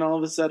 and all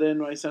of a sudden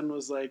my son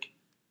was like,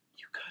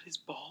 "You cut his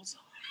balls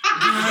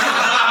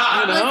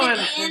off." was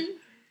it Ian?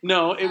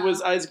 No, it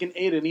was Isaac and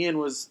Aiden. Ian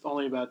was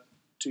only about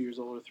 2 years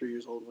old or 3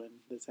 years old when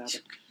this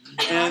happened.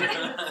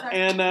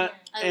 And I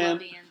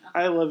love Ian.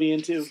 I love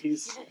Ian too.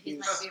 He's my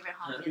favorite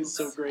Hawkins. he's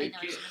so great. I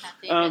know you shouldn't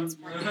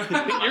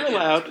have favorites. You're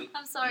allowed.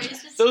 I'm sorry.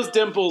 It's just Those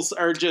dimples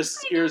are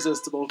just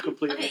irresistible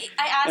completely. Okay,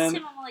 I asked And-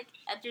 him, I'm like,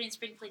 during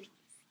spring cleaning,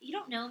 you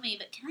don't know me,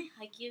 but can I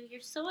hug you?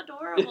 You're so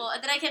adorable.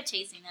 And then I kept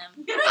chasing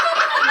him. He is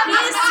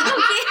so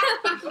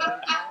cute.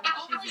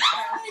 Oh my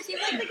gosh, he's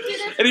like the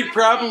cutest. And he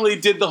probably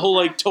did the whole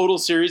like total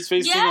serious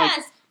face thing like,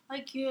 Yes.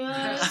 Like,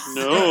 yes.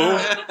 no.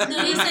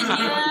 No, he said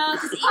yeah.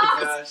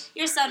 Because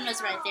your son was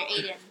right there,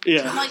 Aiden.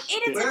 Yeah. I'm like,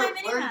 Aiden's in my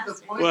mini Where's the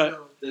master. point What?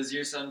 though? Does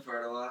your son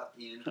fart a lot,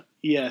 Ian?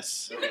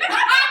 Yes.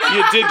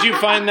 Did you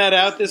find that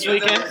out this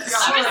weekend?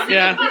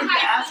 Yeah.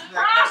 Ask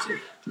that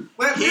question.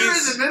 Well, we were in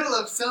He's- the middle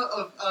of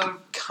Am I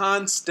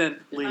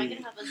Constantly. gonna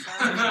have a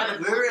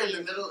son? we were in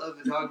the middle of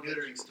the dog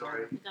neutering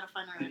story. We gotta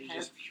find our own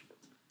pet.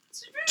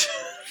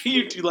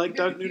 You do like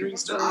dog neutering I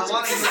stories?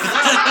 want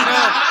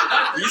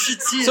to You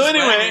should see his So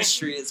anyway, web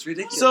history. It's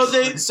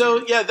ridiculous.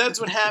 So yeah, that's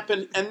what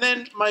happened. And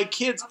then my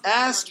kids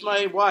asked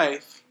my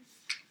wife,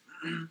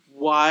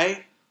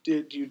 "Why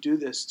did you do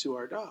this to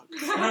our dog?"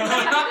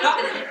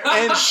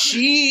 And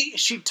she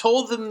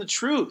told them the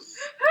truth.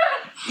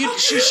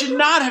 She should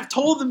not have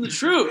told them the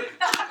truth.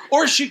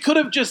 Or she could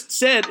have just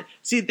said,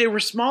 see, they were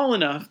small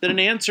enough that an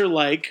answer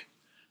like,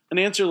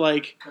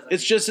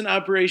 it's just an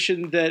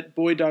operation that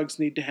boy dogs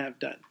need to have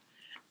done.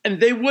 And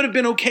they would have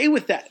been okay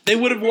with that. They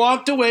would have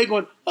walked away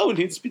going, "Oh, it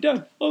needs to be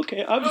done.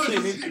 Okay, obviously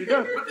it needs to be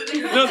done."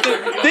 No,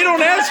 they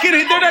don't ask any.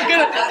 They're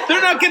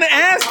not gonna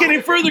ask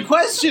any further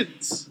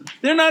questions.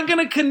 They're not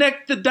gonna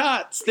connect the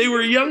dots. They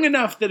were young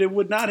enough that it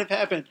would not have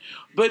happened.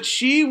 But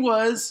she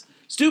was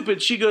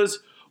stupid. She goes,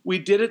 "We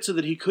did it so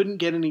that he couldn't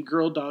get any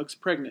girl dogs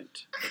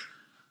pregnant."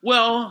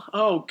 Well,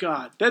 oh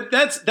God,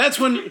 that's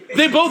when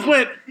they both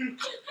went.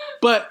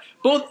 But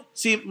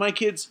my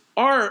kids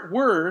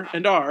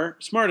were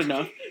smart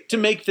enough to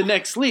make the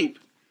next leap.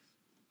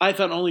 I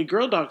thought only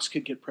girl dogs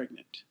could get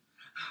pregnant,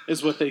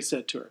 is what they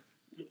said to her.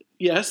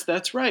 Yes,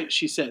 that's right,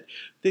 she said.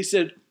 They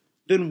said,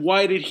 then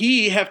why did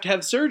he have to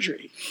have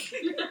surgery?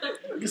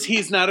 Because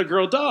he's not a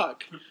girl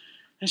dog.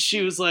 And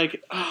she was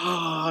like,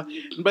 "Ah." Oh.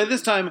 And by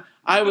this time,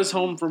 I was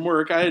home from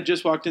work. I had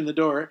just walked in the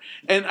door,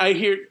 and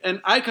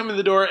I come in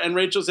the door, and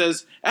Rachel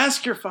says,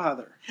 "Ask your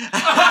father."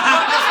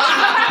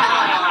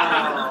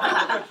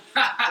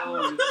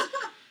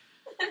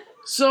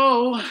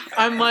 So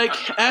I'm like,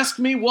 "Ask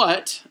me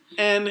what?"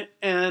 And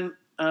Aiden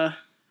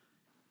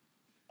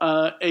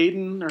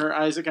or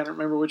Isaac, I don't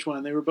remember which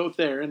one. They were both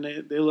there, and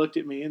they looked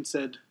at me and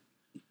said,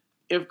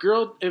 If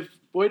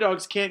boy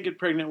dogs can't get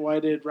pregnant, why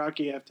did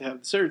Rocky have to have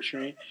the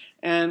surgery?"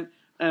 And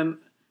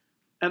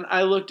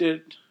I looked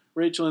at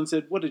Rachel and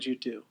said, "What did you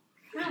do?"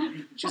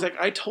 She's like,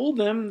 "I told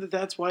them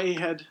that's why he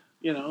had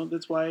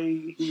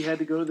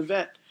to go to the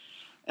vet."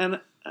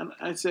 And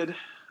I said,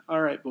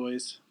 "All right,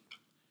 boys.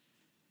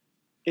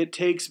 It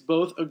takes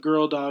both a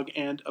girl dog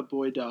and a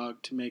boy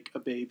dog to make a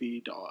baby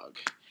dog."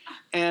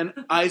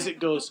 And Isaac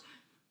goes,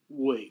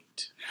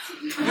 "Wait."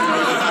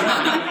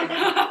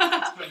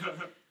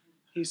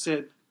 He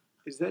said,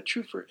 "Is that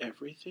true for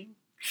everything?"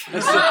 I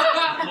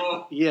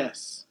said,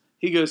 "Yes."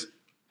 He goes,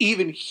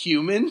 "Even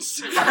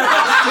humans?"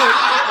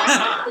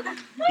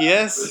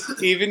 "Yes,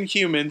 even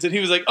humans." And he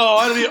was like,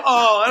 I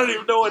don't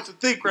even know what to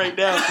think right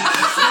now.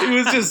 He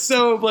was just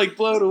so like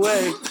blown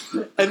away.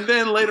 And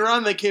then later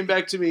on they came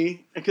back to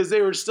me because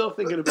they were still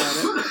thinking about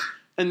it.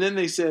 And then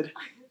they said,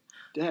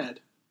 "Dad,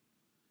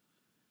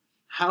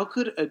 how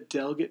could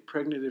Adele get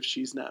pregnant if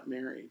she's not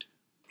married?"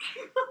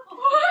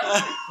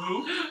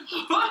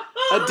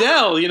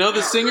 Adele,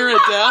 the singer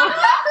Adele?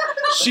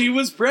 She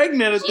was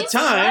pregnant at the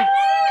time.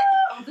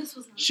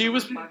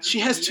 She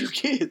has 2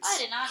 kids. I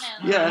did not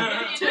know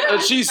that. Yeah.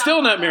 She's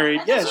still not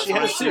married. Yeah, she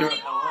has 2.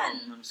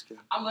 I'm just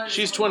kidding. I'm learning.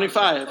 She's something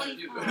 25. about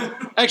you.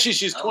 Actually,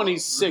 she's Oh.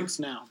 26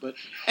 now. But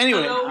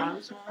anyway, Hello.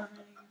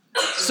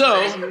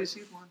 so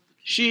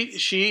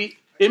she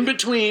in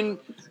between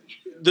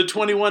the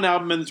 21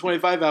 album and the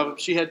 25 album,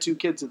 she had 2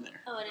 kids in there.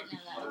 Oh, I didn't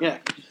know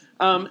that.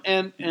 Yeah.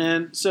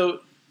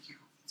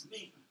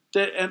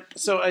 And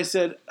so I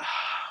said,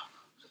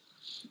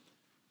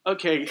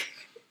 okay,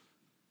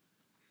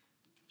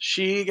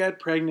 she got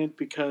pregnant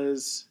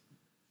because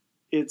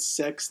it's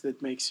sex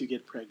that makes you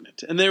get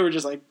pregnant. And they were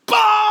just like,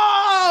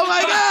 oh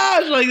my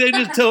gosh! Like they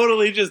just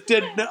totally just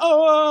didn't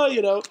know,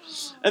 you know.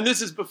 And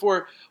this is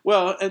before,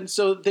 well, and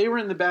so they were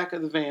in the back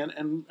of the van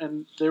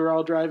and they were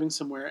all driving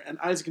somewhere. And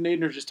Isaac and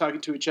Aiden are just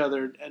talking to each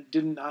other and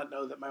did not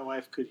know that my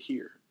wife could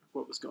hear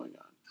what was going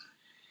on.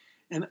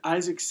 And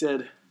Isaac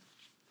said,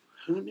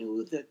 who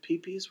knew that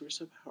peepees were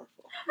so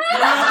powerful?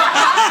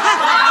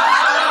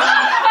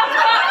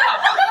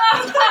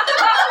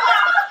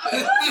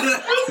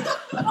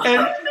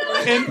 And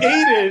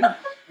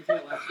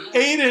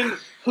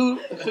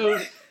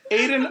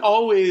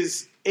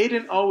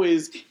Aiden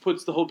always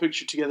puts the whole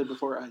picture together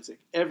before Isaac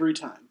every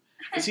time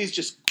because he's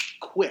just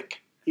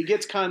quick. He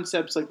gets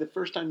concepts like the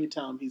first time you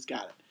tell him, he's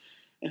got it.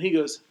 And he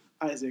goes,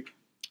 Isaac,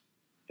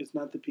 it's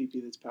not the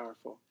pee-pee that's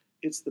powerful.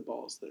 It's the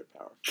balls that are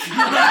powerful.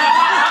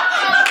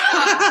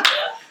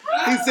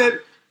 He said,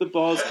 the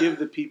balls give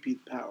the pee-pee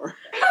power.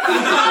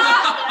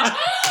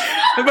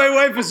 And my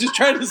wife was just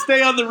trying to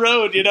stay on the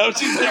road, you know.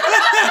 She's like,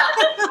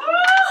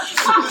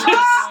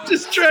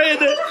 just trying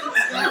to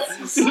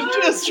stay on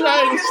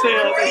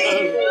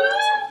the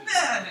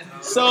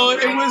road. So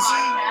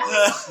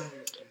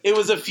it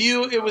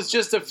was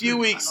just a few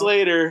weeks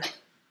later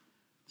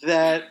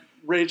that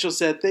Rachel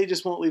said, they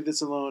just won't leave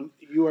this alone.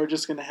 You are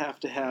just going to have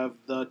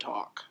the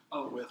talk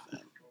with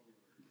them.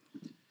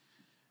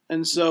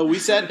 And so we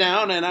sat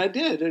down, and I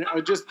did. And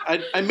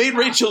I made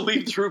Rachel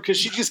leave through because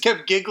she just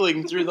kept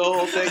giggling through the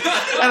whole thing.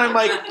 And I'm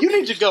like, you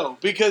need to go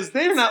because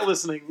they're not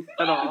listening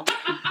at all,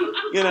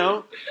 you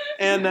know.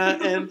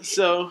 And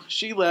so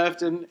she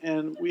left,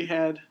 and we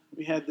had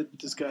the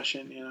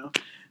discussion, you know.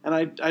 And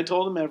I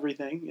told him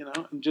everything, you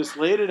know, and just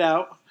laid it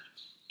out.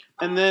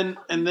 And then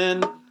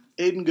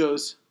Aiden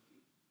goes,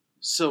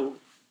 so,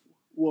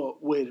 well,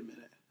 wait a minute.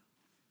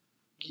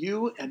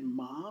 You and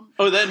Mom?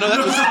 Oh,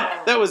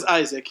 that was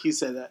Isaac. He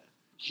said that.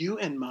 You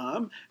and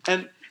Mom?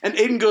 And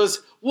Aiden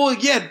goes, well,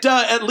 yeah,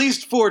 duh, at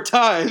least 4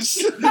 times.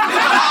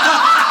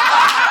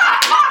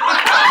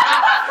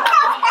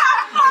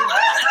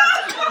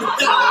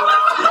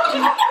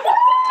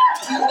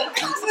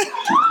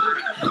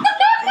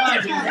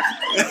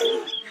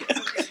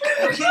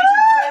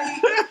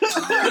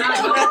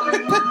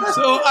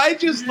 So I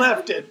just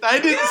left it. I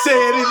didn't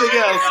say anything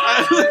else.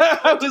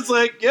 I was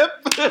like,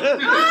 yep.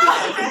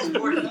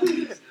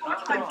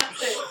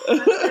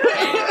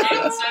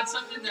 Aiden said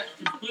something that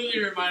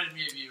completely reminded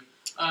me of you.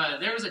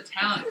 There was a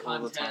talent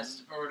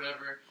contest or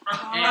whatever,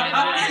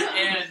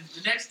 and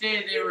the next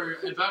day they were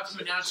about to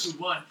announce who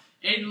won.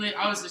 Aiden,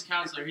 I was his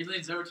counselor. He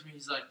leans over to me.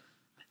 He's like,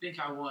 "I think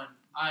I won.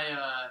 I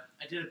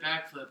did a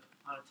backflip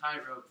on a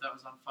tightrope that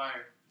was on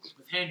fire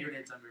with hand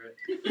grenades under it."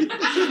 And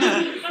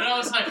I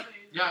was like,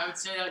 "Yeah, I would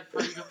say that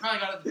you probably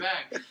got it in the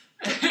bag."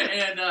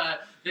 And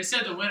they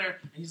said the winner,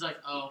 and he's like,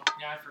 "Oh,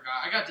 yeah, I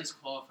forgot. I got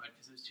disqualified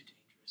because it was too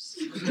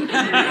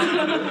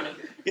dangerous."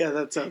 Yeah,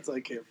 that sounds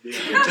like him.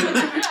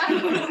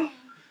 Yeah.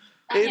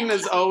 Aiden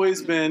has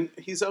always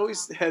he's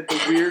always had the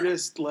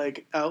weirdest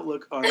like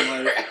outlook on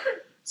life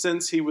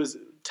since he was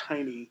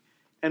tiny.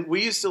 And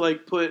we used to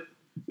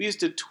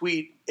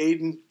tweet the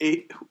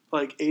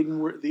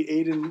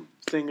Aiden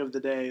thing of the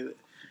day,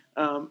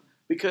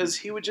 because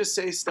he would just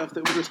say stuff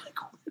that we were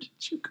like, where did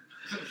you go?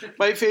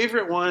 My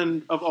favorite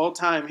one of all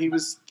time, he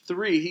was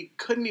 3. He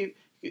couldn't even,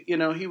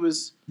 he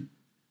was,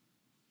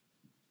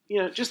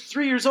 just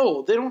 3 years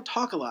old. They don't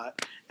talk a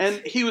lot.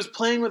 And he was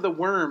playing with a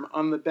worm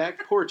on the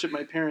back porch at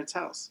my parents'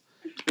 house,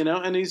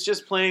 and he's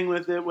just playing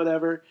with it,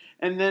 whatever.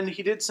 And then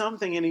he did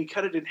something and he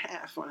cut it in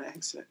half on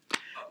accident.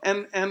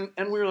 And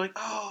we were like,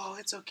 oh,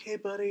 it's okay,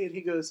 buddy. And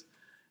he goes,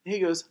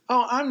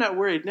 oh, I'm not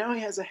worried. Now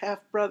he has a half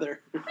brother.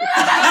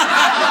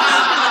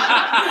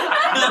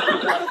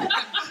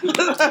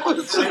 I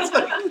was just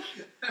like,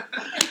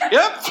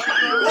 yep.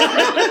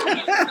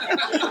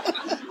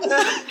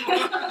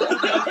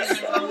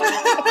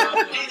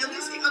 Hey, at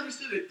least he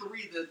understood at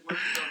 3 that when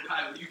you go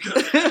Kyle, you go.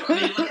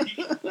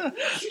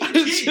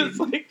 It's just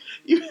like,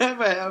 you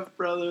have a half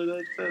brother.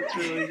 That's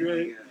really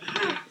great.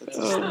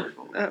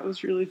 That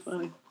was really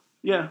funny.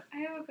 Yeah. I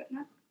have a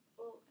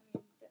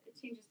it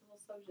changes the whole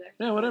subject.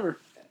 Yeah, whatever.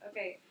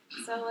 Okay,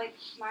 so like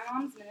my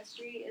mom's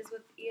ministry is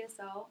with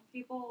ESL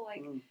people,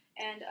 like,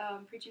 and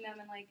preaching them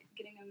and like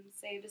getting them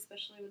saved,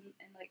 especially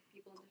in like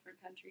people in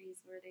different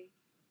countries where they,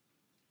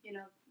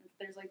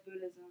 there's like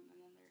Buddhism and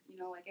then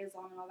there, like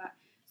Islam and all that.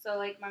 So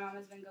like my mom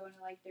has been going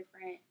to like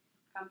different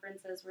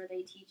conferences where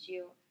they teach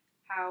you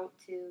how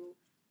to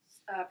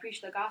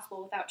preach the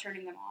gospel without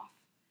turning them off.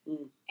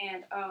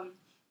 And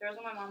there was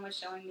one my mom was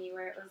showing me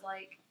where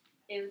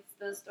it was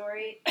the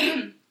story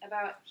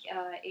about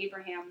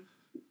Abraham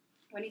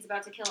when he's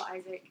about to kill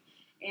Isaac,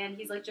 and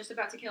he's like just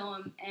about to kill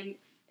him, and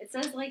it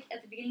says like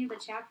at the beginning of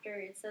the chapter,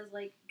 it says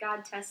like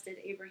God tested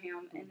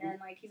Abraham, and then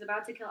like he's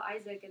about to kill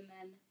Isaac, and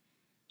then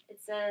it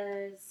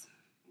says,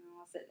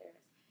 I'll sit there.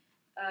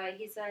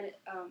 He said,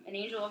 an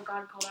angel of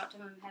God called out to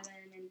him in heaven,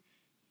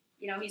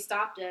 and he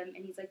stopped him,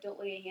 and he's like, don't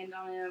lay a hand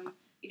on him.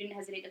 You didn't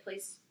hesitate to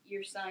place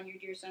your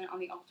dear son, on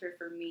the altar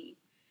for me.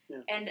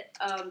 Yeah. And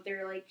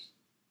they're like,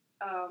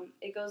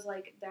 it goes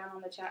like down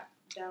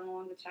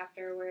along the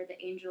chapter where the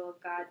angel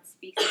of God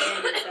speaks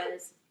again and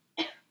says,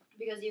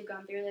 because you've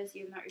gone through this,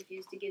 you have not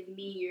refused to give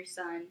me your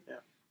son. Yeah.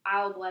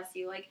 I will bless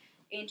you. Like,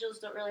 angels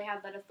don't really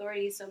have that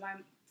authority, so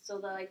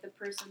the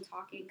person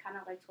talking kind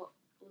of like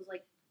was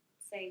like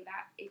saying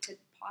that it could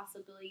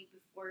possibly,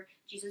 before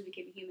Jesus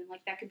became a human,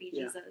 like that could be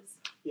Jesus.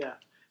 Yeah.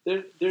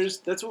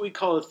 That's what we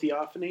call a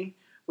theophany,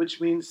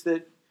 which means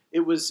that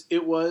it was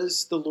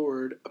the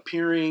Lord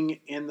appearing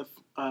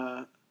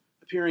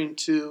appearing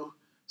to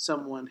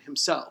someone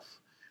himself,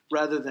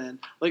 rather than,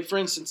 like, for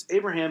instance,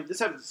 Abraham. This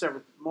happened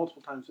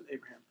multiple times with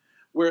Abraham,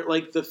 where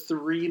like the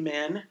three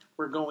men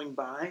were going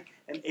by,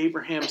 and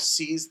Abraham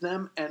sees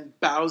them and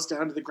bows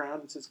down to the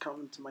ground and says,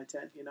 "Come to my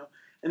tent,"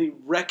 and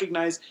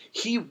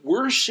he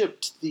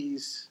worshipped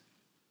these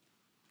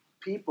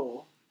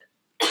people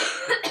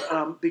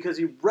because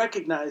he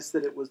recognized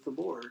that it was the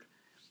Lord,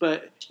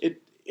 but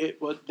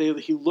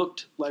he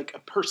looked like a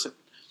person.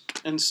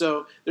 And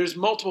so there's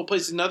multiple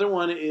places. Another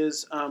one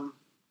is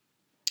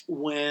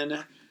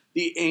when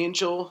the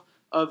angel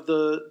of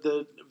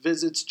the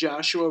visits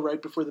Joshua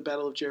right before the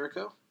Battle of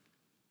Jericho.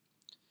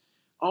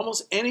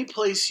 Almost any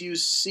place you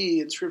see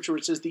in Scripture where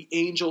it says the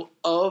angel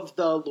of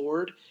the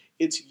Lord,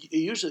 it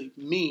usually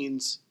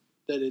means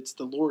that it's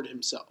the Lord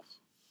himself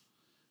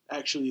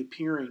actually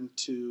appearing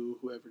to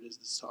whoever it is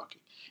that's talking.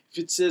 If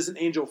it says an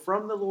angel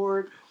from the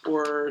Lord,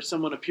 or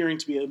someone appearing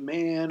to be a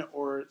man,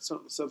 or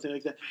something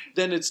like that,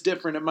 then it's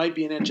different. It might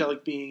be an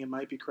angelic being, it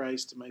might be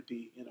Christ, it might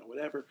be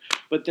whatever.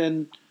 But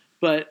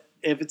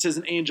if it says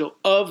an angel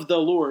of the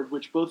Lord,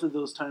 which both of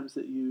those times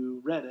that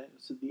you read it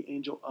said the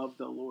angel of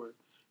the Lord,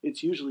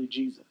 it's usually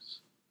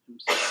Jesus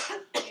himself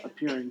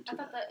appearing to. I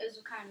thought that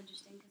was kind of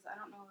interesting, because I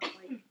don't know if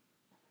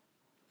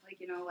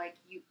like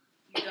you've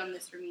done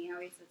this for me. How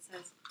he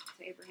says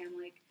to Abraham,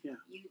 like,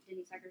 you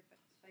didn't sacrifice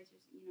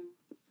for me.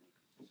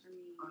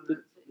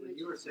 When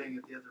you were saying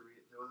it, the other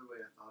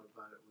way I thought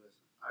about it was,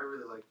 I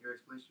really like your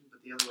explanation, but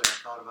the other way I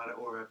thought about it,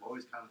 or I've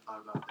always kind of thought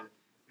about it,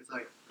 it's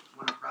like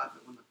when the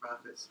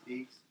prophet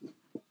speaks,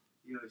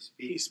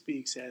 he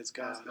speaks as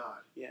God.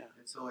 Yeah.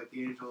 And so, like,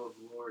 the angel of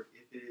the Lord,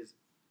 if it is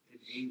an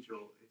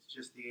angel, it's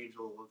just the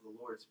angel of the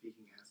Lord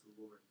speaking as the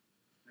Lord.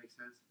 Make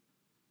sense?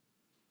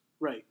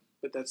 Right.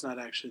 But that's not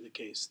actually the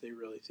case. They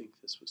really think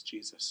this was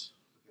Jesus.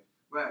 Okay.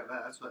 Right.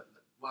 That's what.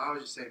 Well, I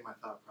was just saying my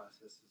thought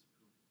process is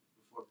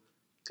before.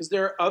 Because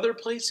there are other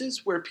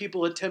places where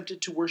people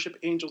attempted to worship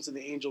angels, and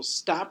the angels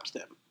stopped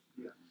them.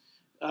 Yeah.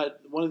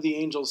 One of the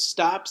angels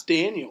stops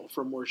Daniel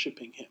from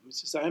worshiping him. He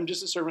says, "I am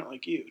just a servant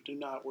like you. Do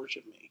not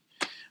worship me."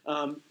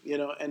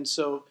 And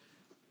so,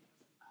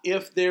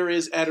 if there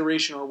is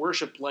adoration or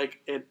worship,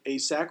 like a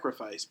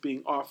sacrifice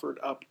being offered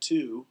up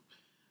to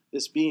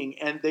this being,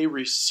 and they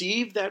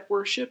receive that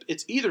worship,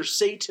 it's either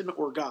Satan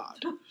or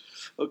God.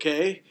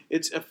 Okay?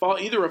 It's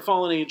either a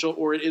fallen angel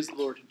or it is the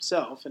Lord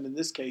himself. And in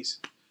this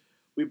case,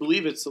 we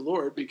believe it's the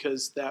Lord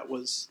because that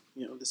was,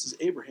 this is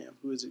Abraham,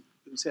 who's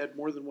had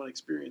more than one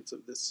experience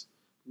of this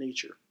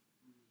nature.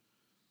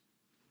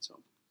 So,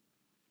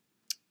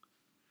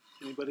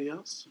 anybody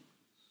else?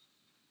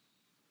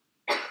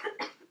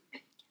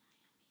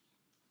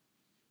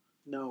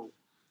 No.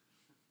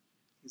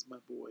 He's my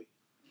boy.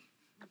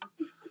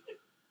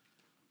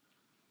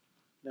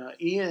 Now,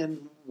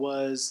 Ian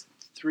was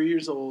 3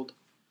 years old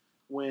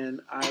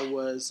when I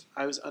was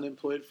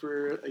unemployed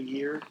for a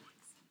year,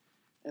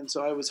 and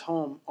so I was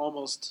home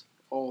almost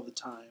all the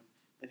time,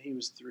 and he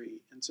was 3,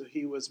 and so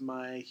he was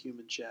my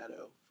human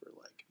shadow for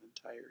like an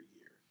entire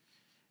year,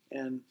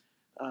 and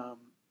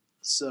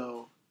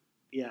so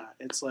yeah,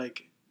 it's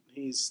like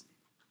he's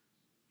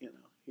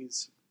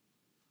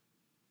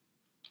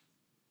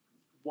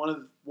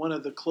one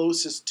of the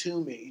closest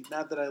to me.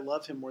 Not that I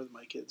love him more than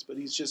my kids, but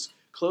he's just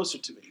closer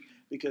to me,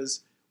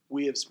 because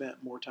we have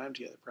spent more time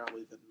together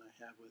probably than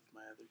I have with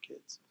my other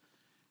kids.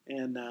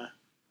 And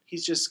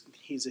he's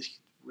a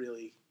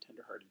really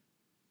tender-hearted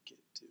kid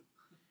too.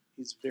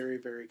 He's very,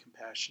 very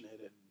compassionate,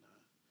 and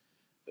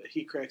but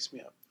he cracks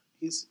me up.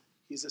 He's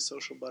a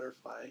social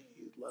butterfly.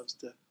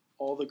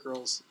 All the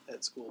girls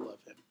at school love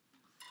him.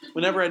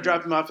 Whenever I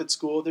drop him off at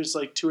school, there's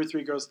like 2 or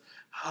 3 girls,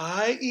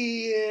 "Hi,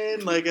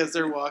 Ian," like as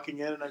they're walking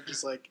in, and I'm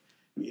just like,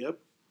 "Yep.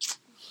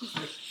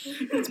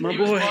 It's my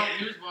boy."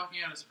 He was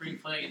walking out of spring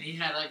fling, and he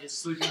had like his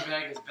sleeping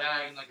bag, his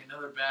bag, and like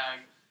another bag,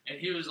 and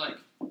he was like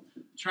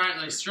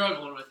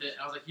struggling with it.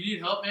 I was like, "You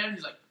need help, man?"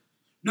 He's like,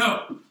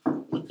 "No."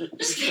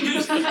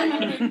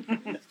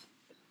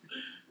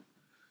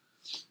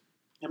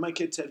 And my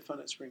kids had fun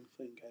at spring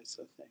fling, guys.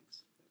 So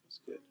thanks. That was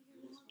good.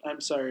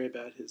 I'm sorry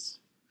about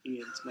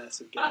Ian's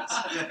massive gas.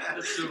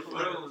 That's so funny.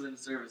 When it was in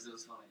service, it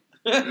was funny.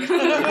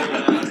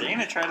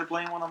 Dana tried to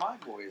blame one of my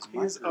boys.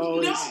 He's No,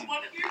 always one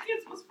of your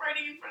kids was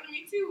fighting in front of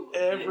me too.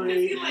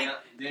 Every- He like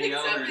picks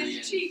up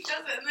his cheek, does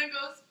it, and then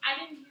goes, I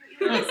didn't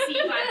hear you. The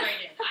seat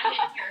vibrated. I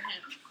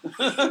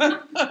didn't hear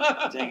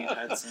him. Dang it,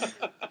 Hudson.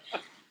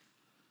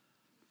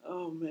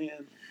 Oh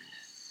man,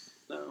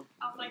 no.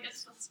 I was like,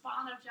 it's the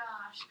spawn of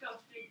Josh. Go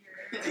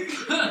figure.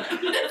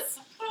 It's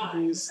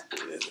fun. He's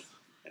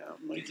yeah,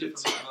 my Gets it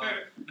kids. from my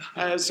mom.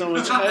 I have so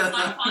much.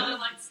 Like father,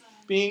 like son.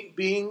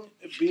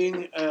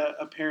 Being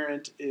a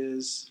parent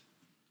is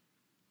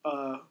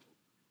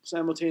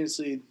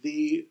simultaneously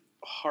the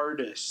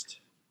hardest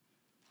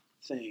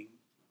thing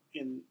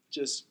in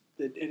just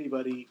that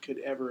anybody could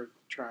ever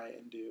try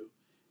and do,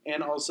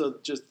 and also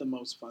just the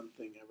most fun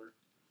thing ever.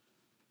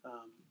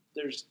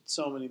 There's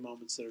so many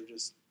moments that are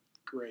just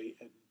great,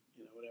 and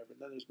whatever. And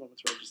then there's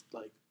moments where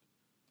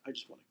I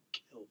just want to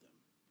kill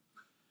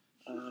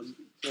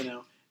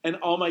them. And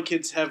all my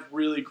kids have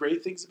really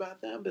great things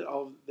about them, but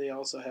they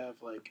also have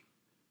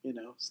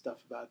stuff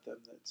about them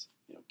that's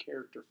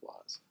character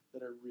flaws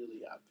that are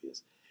really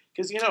obvious.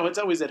 Because it's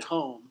always at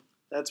home.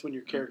 That's when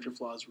your character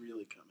flaws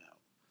really come out.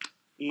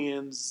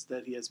 Ian's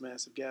that he has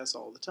massive gas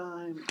all the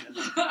time.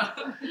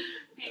 And,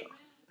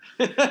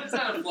 It's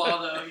not a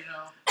flaw, though,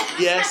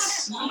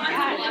 Yes.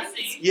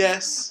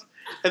 Yes.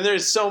 And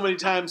there's so many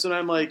times when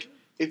I'm like,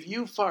 if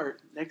you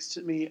fart next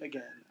to me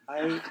again,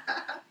 I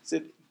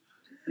said,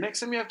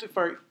 next time you have to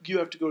fart, you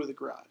have to go to the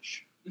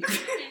garage.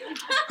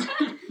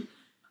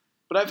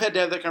 But I've had to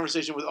have that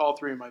conversation with all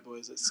three of my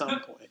boys at some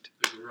point.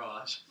 The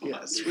garage.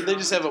 Yes. They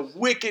just have a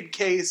wicked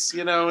case,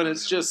 and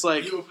it's just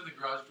like, You open the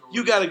garage door.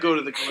 you got to go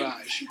to the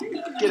garage.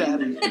 Get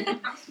out of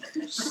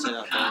here. Sit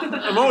out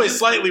there. I'm always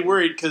slightly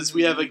worried because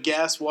we have a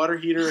gas water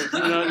heater,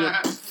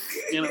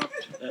 and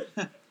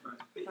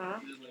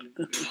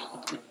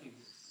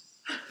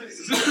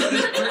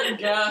Burning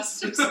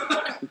gas.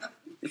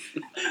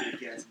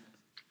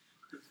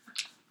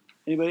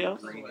 Anybody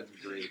else? Green and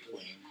gray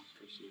plain.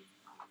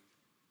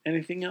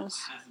 Anything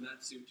else?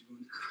 What's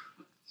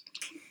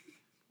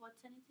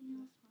anything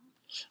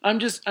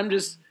else? I'm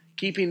just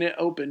keeping it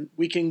open.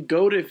 We can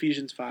go to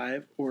Ephesians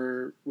 5,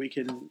 or we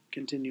can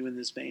continue in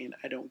this vein.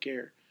 I don't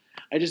care.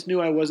 I just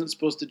knew I wasn't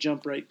supposed to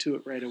jump right to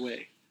it right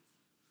away.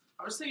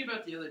 I was thinking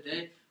about the other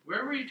day.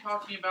 Where were you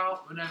talking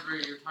about whenever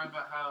you're talking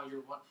about how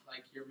your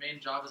main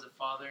job as a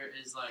father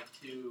is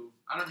to,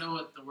 I don't know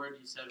what the word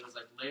you said was,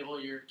 label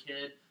your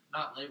kid,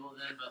 not label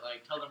them, but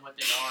tell them what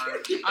they are.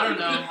 I don't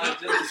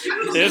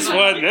know.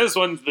 This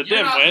one's the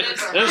You're not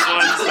dimwit. This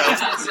one's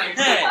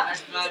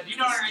the...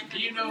 Do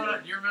you remember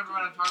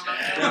what I'm talking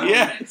about?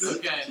 Yes.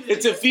 Okay.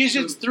 It's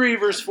Ephesians 3,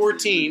 verse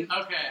 14.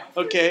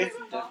 Okay.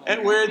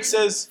 And where it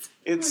says,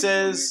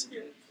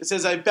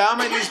 I bow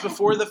my knees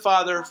before the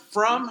Father,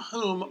 from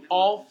whom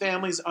all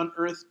families on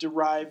earth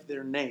derive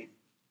their name.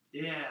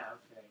 Yeah.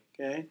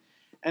 Okay.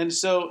 And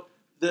so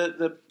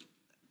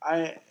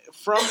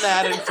from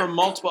that and from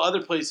multiple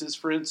other places,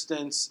 for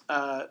instance,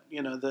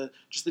 the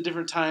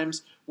different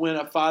times when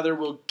a father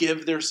will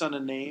give their son a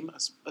name,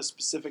 a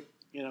specific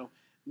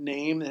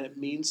name that it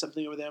means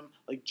something over them,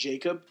 like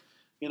Jacob.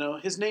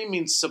 His name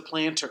means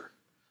supplanter,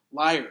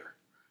 liar,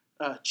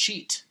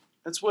 cheat.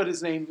 That's what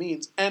his name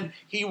means, and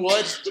he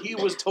was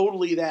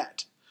totally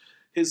that.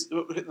 His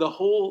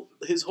whole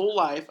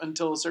life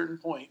until a certain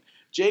point,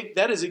 Jake.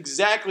 That is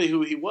exactly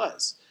who he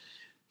was.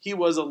 He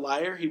was a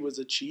liar. He was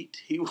a cheat.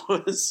 He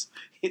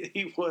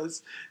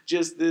was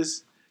just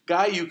this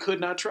guy you could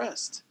not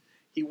trust.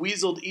 He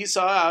weaseled Esau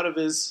out of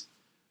his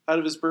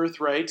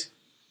birthright.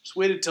 Just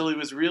waited till he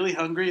was really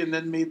hungry and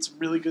then made some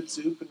really good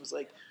soup and was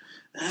like,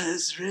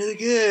 "This is really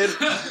good.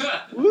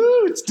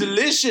 Woo, it's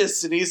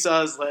delicious." And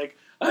Esau's like,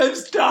 "I'm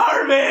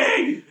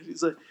starving." And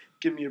he's like,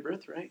 "Give me your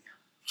birthright."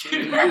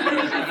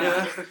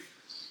 Yeah.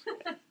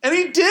 And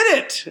he did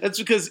it. That's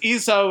because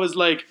Esau was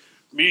like,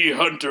 "Me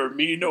hunter,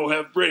 me no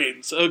have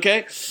brains."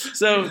 Okay,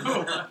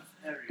 so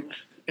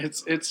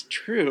it's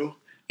true.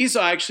 Esau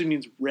actually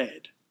means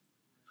red.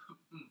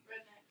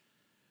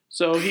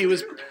 So he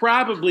was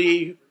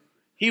probably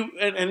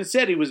and it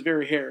said he was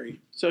very hairy.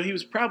 So he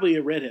was probably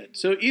a redhead.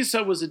 So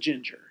Esau was a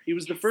ginger. He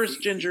was the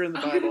first ginger in the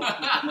Bible.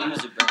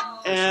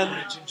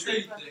 And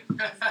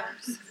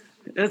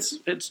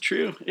it's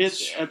true.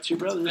 That's your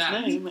brother's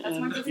name.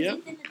 And Is yep.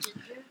 Ethan a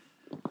ginger?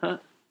 Huh?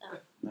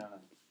 No.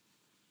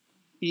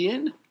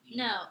 Ian?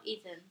 No,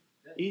 Ethan.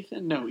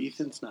 Ethan? No,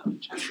 Ethan's not a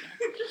ginger.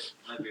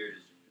 My beard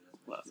is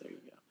Well, there you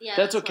go. Yeah,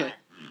 That's okay. why.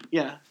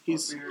 Yeah,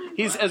 he's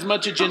as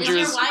much a ginger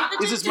Is as your wife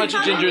a he's as much a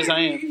ginger? ginger as I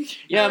am.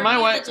 Yeah, Or my are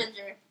you wife. a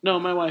ginger? No,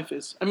 my wife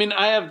is. I mean,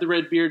 I have the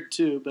red beard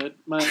too, but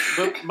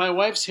my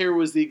wife's hair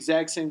was the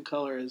exact same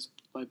color as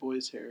my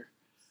boy's hair.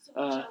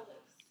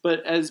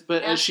 But as Now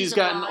she's she's a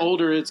gotten blonde.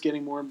 older, it's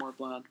getting more and more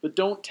blonde. But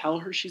don't tell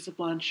her she's a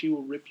blonde; she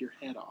will rip your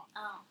head off.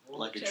 Oh.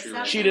 like a Just true.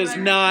 have She to does wear-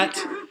 not.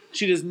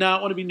 She does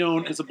not want to be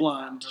known as a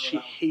blonde. She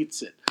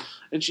hates it,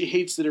 and she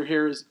hates that her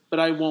hair is.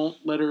 But I won't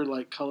let her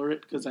color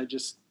it because I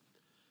just.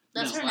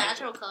 That's No. her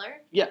natural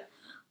color? Yeah.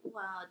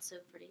 Wow, it's so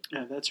pretty.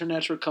 Yeah, that's her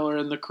natural color,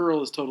 and the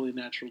curl is totally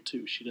natural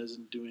too. She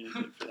doesn't do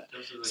anything for that.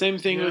 Same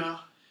thing with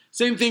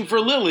Same thing for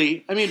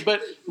Lily. I mean,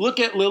 but look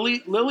at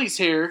Lily's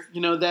hair.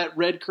 You know, that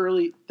red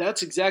curly.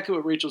 That's exactly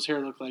what Rachel's hair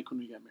looked like when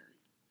we got married.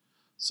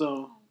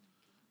 So,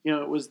 you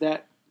know, it was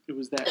that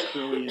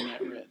curly and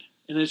that red,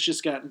 and it's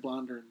just gotten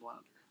blonder and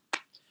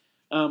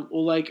blonder.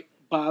 Well, like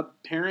Bob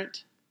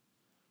Parent,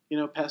 you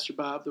know, Pastor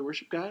Bob, the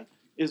worship guy,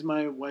 is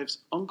my wife's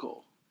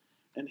uncle,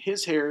 and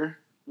his hair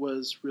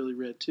was really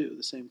red too,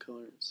 the same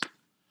color as.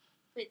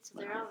 Wait, so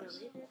they're all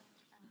related?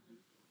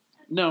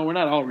 No, we're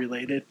not all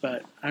related,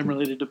 but I'm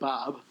related to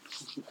Bob.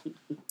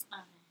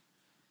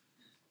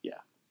 Yeah.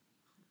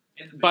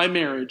 By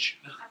marriage.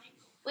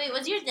 Wait,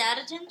 was your dad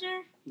a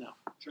ginger? No.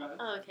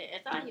 Oh, okay. I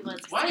thought he was.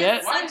 Why- He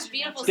has why such is-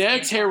 beautiful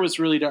Dad's skin. hair was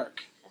really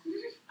dark.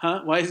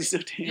 Huh? Why is he so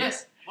tan?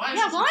 Yes. Why is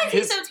Yeah, this- why is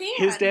he so tan?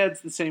 His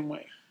dad's the same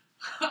way.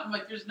 I'm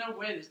like, there's no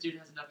way this dude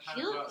has enough time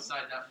to go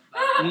outside that.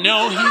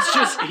 No,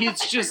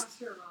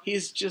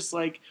 he's just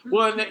like,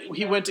 well, and then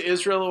he went to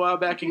Israel a while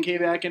back and came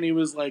back and he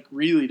was like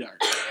really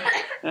dark.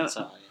 And That's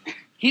all.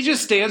 he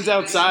just stands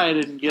outside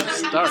and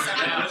gets dark.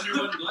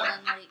 And like,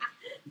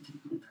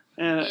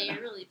 And, yeah,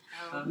 you're really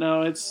pale.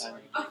 no, it's,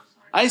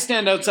 I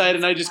stand outside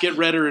and I just get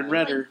redder and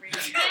redder.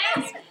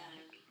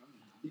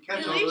 You catch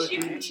At all least those you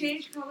can things?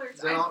 change colors.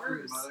 Is that all from your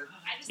Bruce. mother?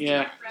 I just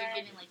Yeah. do it red.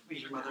 You're getting like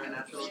Is your mother a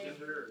natural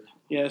ginger? Or?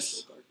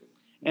 Yes.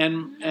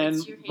 And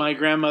my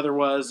grandmother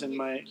was, and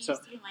so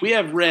we Yeah.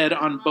 have red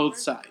on both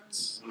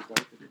sides.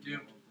 Yeah.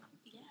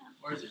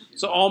 Or is it?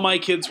 So all my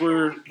kids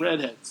were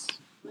redheads.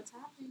 What's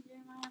happening,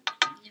 Jeremiah?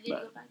 You need to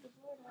go back to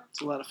Florida.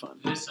 It's a lot of fun.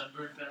 Is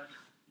sunburned bad?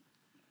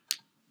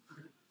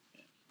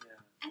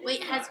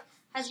 Wait, has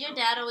your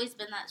dad always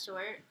been that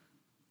short?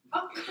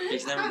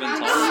 He's never been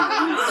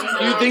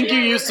taller. You think you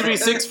used to be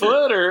 6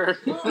 foot, or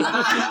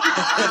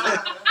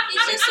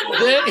He's just a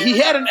he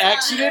had an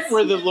accident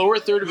where the lower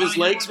third of his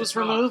legs was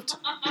removed?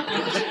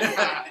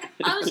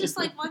 I was just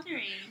like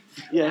wondering.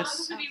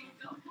 Yes.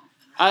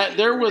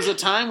 There was a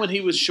time when he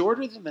was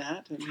shorter than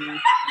that, and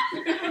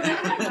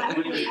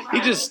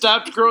he just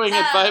stopped growing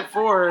at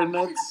 5'4", and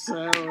that's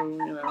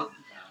you know.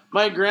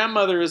 My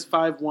grandmother is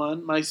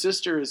 5'1". My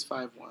sister is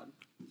 5'1".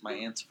 My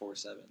aunt's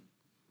 4'7".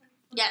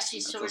 Yeah,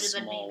 she's That's a shorter than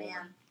small me, one.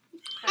 man.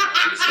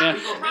 Yeah.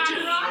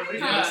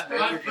 Yeah,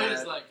 my friend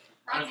is like.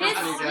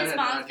 His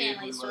mom's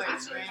family's short,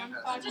 man.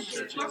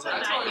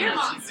 Your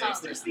mom's tall.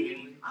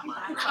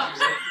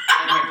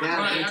 My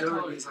dad leans over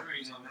and he's like,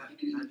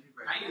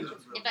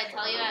 If I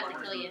tell you, I have to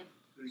kill you.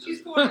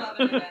 She's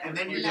 4'11". and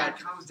then your dad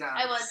comes down,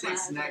 I was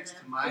sits 5'11". next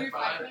to my You're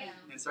father, 5'11".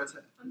 and starts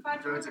I'm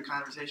 5'11". joins a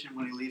conversation.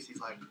 When he leaves,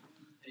 he's like,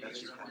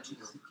 "That's your dad too."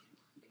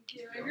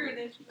 Yeah, I heard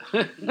it.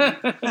 Hopefully I'll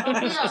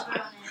grow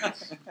in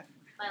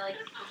by like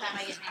the time I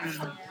get married. You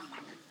know?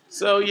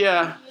 So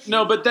yeah,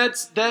 no, but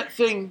that's that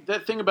thing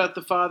about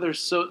the Father.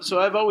 So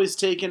I've always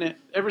taken it.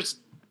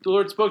 The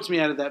Lord spoke to me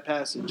out of that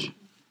passage,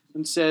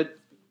 and said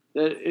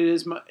that it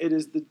is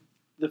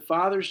the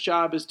Father's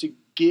job is to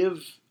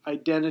give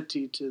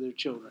identity to their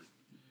children,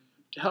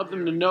 to help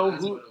them to know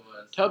who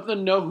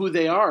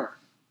they are,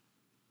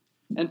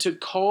 and to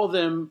call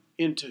them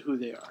into who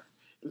they are.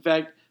 In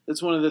fact,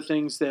 that's one of the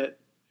things that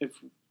if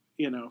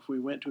we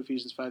went to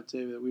Ephesians 5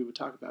 today, that we would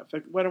talk about. In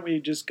fact, why don't we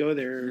just go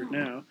there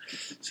now,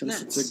 since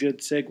it's a good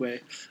segue.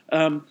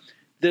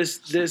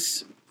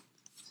 This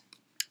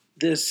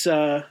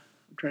I'm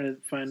trying to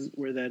find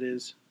where that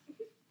is.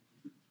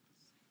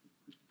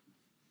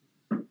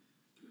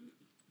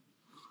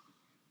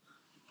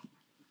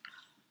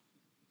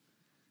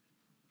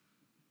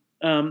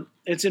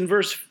 It's in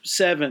verse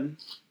 7.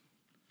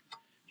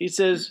 He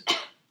says,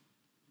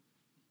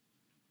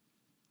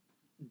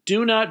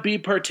 do not be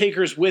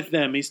partakers with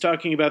them. He's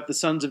talking about the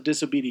sons of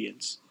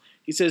disobedience.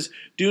 He says,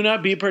 do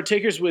not be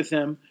partakers with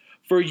them,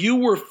 for you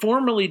were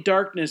formerly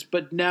darkness,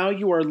 but now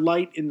you are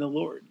light in the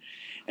Lord.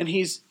 And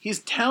he's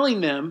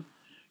telling them,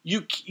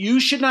 you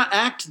should not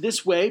act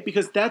this way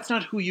because that's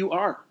not who you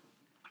are.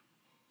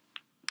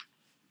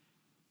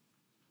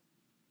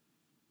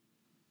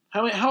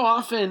 How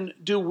often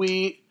do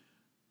we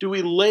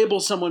label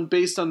someone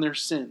based on their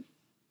sin?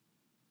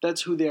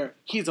 That's who they are.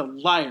 He's a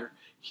liar.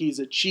 He's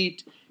a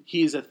cheat.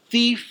 He's a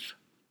thief.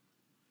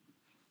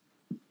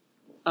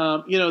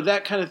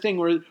 That kind of thing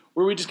where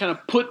we just kind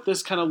of put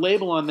this kind of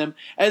label on them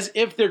as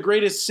if their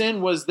greatest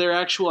sin was their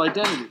actual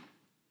identity.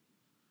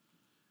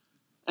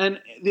 And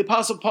the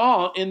Apostle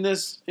Paul in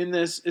this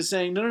is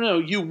saying, no,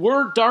 you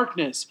were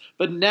darkness,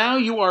 but now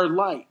you are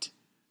light.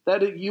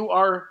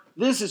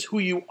 This is who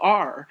you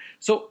are.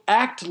 So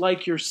act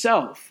like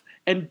yourself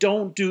and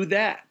don't do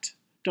that.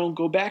 Don't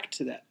go back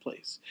to that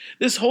place.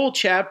 This whole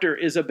chapter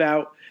is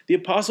about the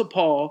Apostle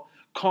Paul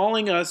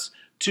calling us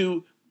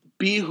to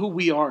be who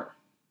we are,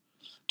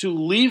 to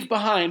leave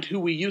behind who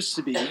we used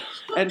to be,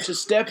 and to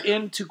step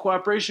into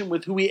cooperation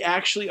with who we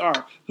actually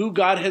are, who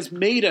God has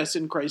made us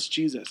in Christ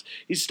Jesus.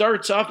 He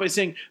starts off by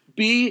saying,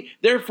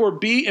 therefore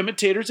be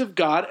imitators of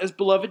God as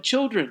beloved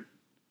children.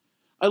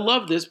 I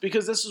love this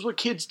because this is what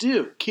kids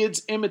do.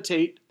 Kids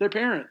imitate their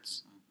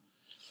parents.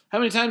 How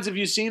many times have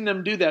you seen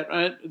them do that?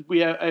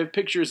 I have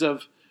pictures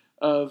of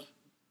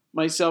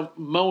myself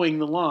mowing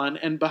the lawn,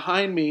 and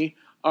behind me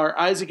are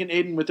Isaac and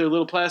Aiden with their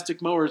little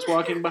plastic mowers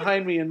walking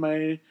behind me in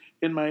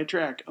my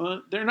track.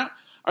 They're not.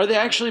 Are they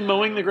actually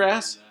mowing the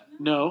grass?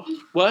 No.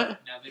 What? Now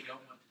they don't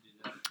want to do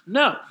that.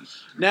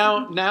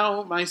 No.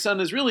 Now my son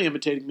is really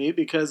imitating me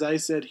because I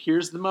said,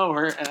 here's the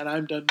mower, and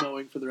I'm done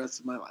mowing for the rest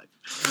of my life.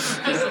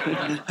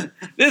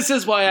 This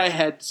is why I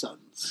had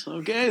sons.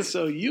 Okay?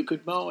 So you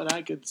could mow and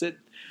I could sit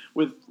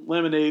with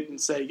lemonade and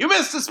say, you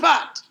missed a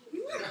spot!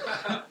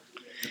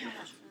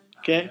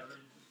 Okay?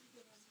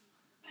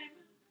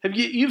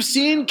 You've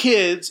seen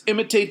kids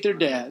imitate their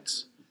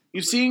dads.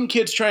 You've seen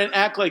kids try and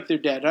act like their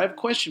dad. I have a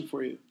question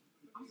for you.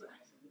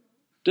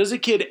 Does a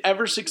kid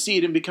ever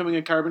succeed in becoming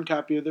a carbon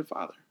copy of their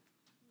father?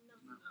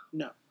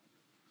 No.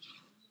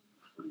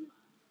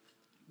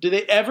 Do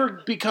they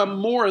ever become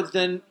more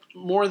than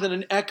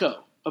an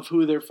echo of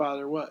who their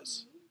father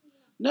was?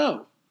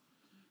 No.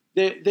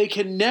 They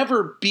can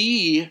never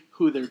be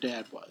who their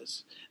dad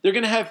was. They're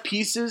going to have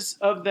pieces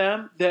of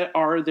them that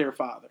are their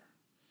father.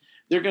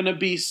 They're going to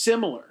be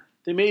similar.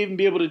 They may even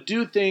be able to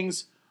do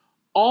things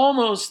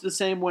almost the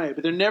same way,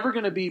 but they're never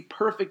going to be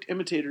perfect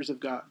imitators of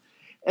God.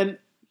 And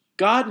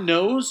God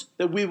knows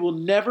that we will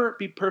never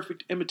be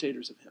perfect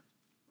imitators of him.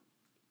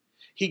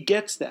 He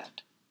gets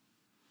that.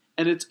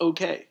 And it's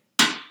okay.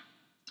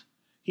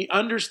 He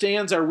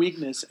understands our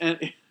weakness.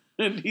 And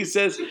he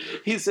says,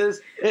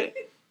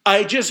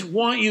 I just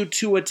want you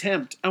to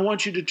attempt. I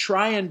want you to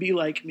try and be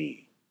like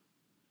me.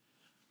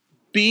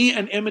 Be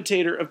an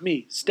imitator of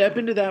me. Step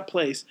into that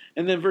place.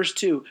 And then verse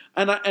 2,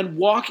 and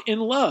walk in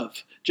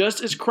love,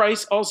 just as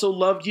Christ also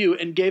loved you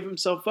and gave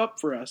himself up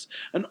for us,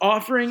 an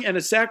offering and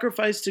a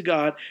sacrifice to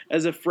God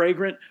as a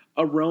fragrant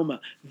aroma.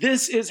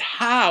 This is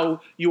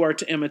how you are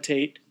to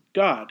imitate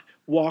God.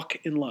 Walk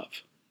in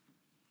love.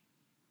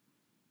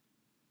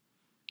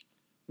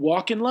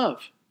 Walk in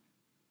love.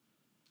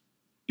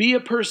 Be a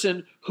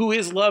person who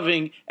is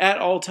loving at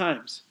all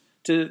times.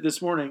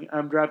 This morning,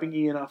 I'm dropping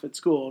Ian off at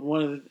school,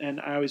 and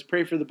I always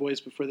pray for the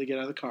boys before they get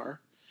out of the car.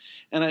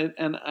 And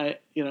I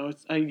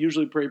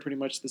usually pray pretty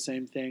much the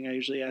same thing. I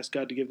usually ask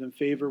God to give them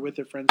favor with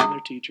their friends and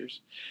their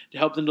teachers, to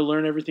help them to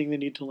learn everything they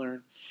need to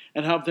learn,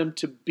 and help them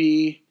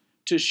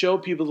to show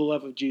people the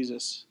love of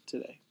Jesus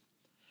today.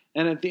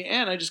 And at the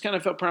end, I just kind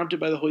of felt prompted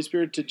by the Holy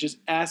Spirit to just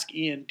ask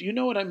Ian, do you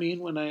know what I mean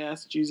when I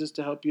ask Jesus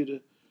to help you to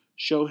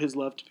show his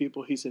love to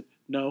people? He said,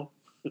 no.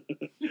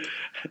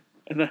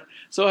 And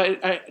so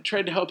I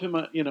tried to help him,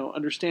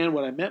 understand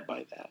what I meant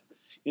by that.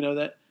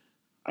 That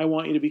I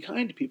want you to be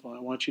kind to people. I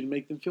want you to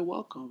make them feel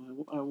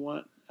welcome.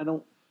 When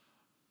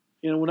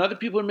other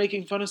people are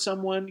making fun of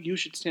someone, you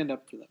should stand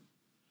up for them.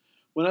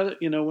 When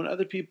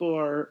other people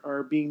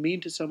are being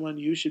mean to someone,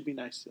 you should be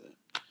nice to them.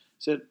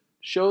 So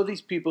show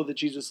these people that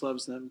Jesus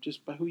loves them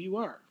just by who you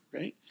are,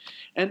 right?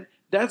 And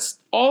that's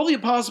all the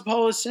Apostle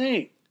Paul is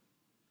saying.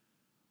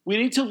 We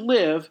need to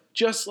live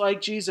just like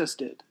Jesus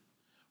did.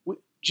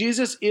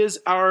 Jesus is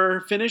our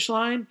finish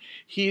line.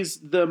 He's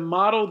the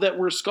model that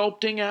we're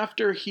sculpting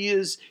after. He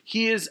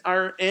is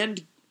our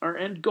end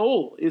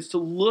goal is to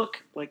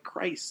look like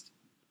Christ.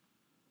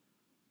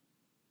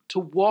 To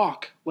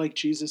walk like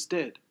Jesus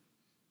did.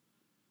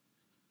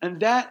 And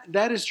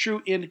that is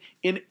true in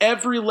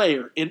every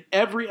layer, in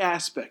every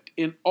aspect,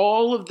 in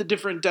all of the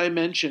different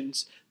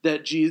dimensions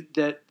that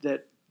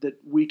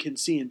we can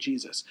see in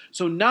Jesus.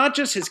 So not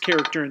just his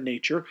character and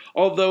nature,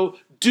 although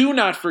do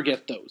not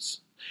forget those.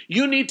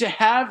 You need to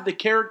have the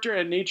character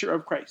and nature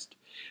of Christ.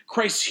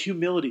 Christ's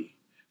humility,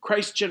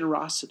 Christ's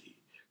generosity,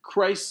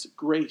 Christ's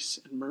grace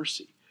and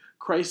mercy,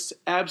 Christ's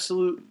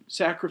absolute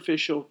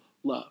sacrificial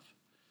love.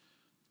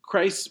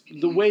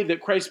 The way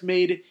that Christ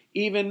made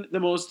even the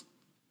most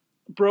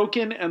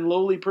broken and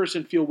lowly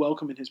person feel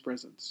welcome in his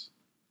presence.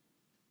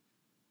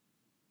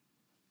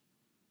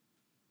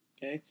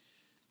 Okay?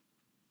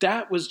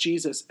 That was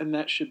Jesus, and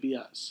that should be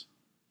us.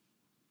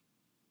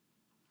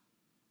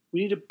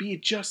 We need to be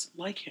just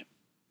like him.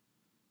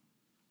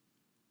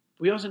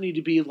 We also need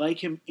to be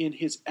like him in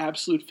his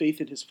absolute faith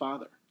in his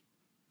Father.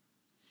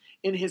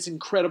 In his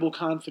incredible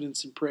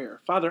confidence in prayer.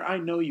 Father, I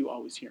know you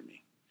always hear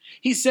me.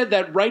 He said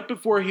that right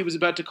before he was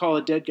about to call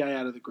a dead guy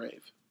out of the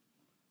grave.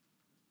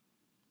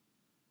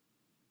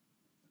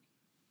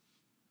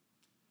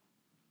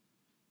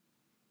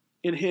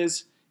 In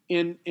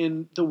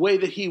the way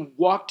that he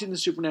walked in the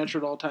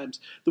supernatural at all times.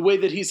 The way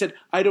that he said,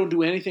 I don't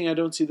do anything I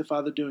don't see the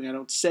Father doing. I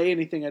don't say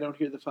anything I don't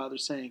hear the Father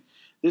saying.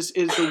 This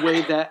is the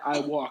way that I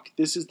walk.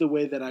 This is the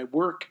way that I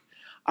work.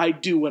 I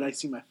do what I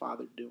see my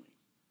Father doing.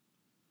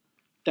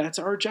 That's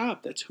our job.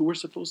 That's who we're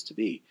supposed to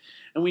be.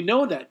 And we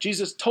know that.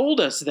 Jesus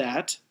told us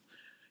that.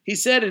 He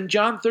said in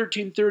John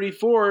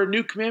 13:34, a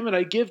new commandment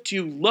I give to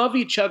you, love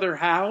each other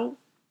how?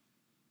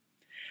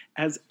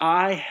 As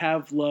I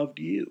have loved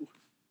you.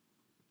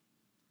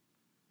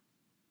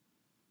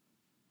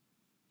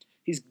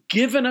 He's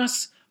given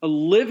us a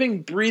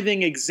living,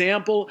 breathing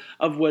example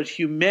of what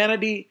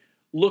humanity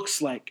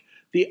looks like.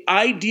 The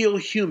ideal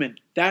human.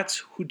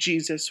 That's who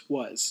Jesus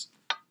was.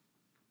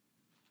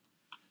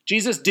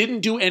 Jesus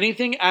didn't do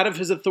anything out of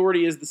his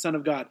authority as the Son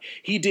of God.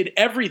 He did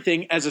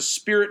everything as a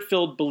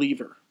spirit-filled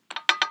believer.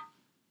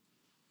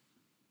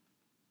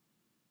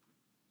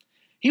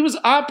 He was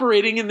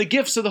operating in the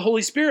gifts of the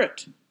Holy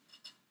Spirit.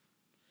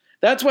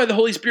 That's why the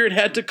Holy Spirit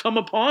had to come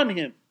upon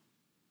him.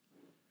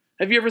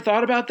 Have you ever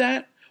thought about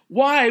that?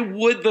 Why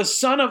would the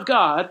Son of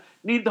God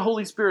need the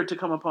Holy Spirit to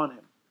come upon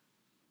him?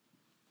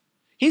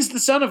 He's the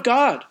Son of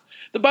God.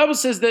 The Bible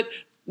says that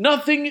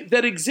nothing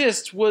that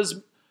exists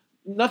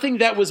nothing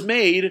that was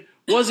made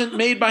wasn't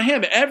made by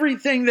him.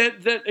 Everything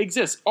that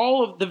exists,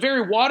 all of the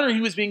very water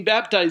he was being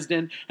baptized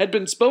in had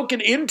been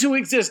spoken into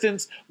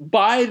existence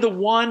by the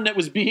one that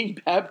was being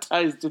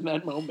baptized in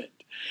that moment.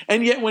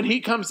 And yet when he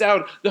comes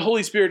out, the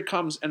Holy Spirit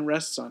comes and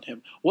rests on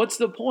him. What's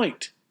the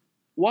point?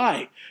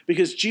 Why?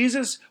 Because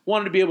Jesus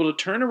wanted to be able to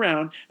turn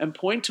around and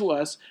point to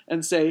us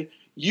and say,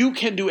 you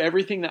can do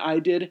everything that I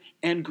did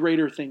and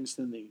greater things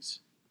than these.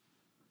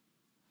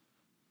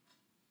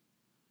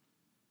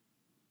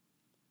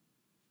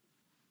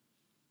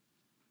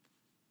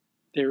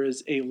 There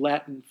is a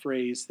Latin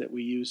phrase that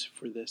we use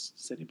for this.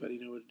 Does anybody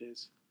know what it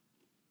is?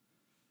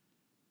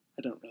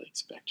 I don't really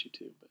expect you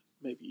to, but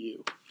maybe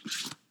you.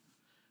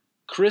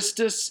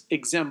 Christus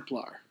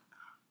exemplar.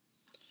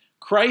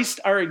 Christ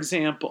our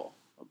example.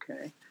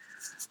 Okay.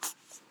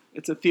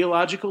 It's a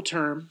theological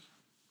term.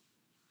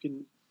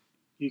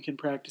 You can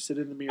practice it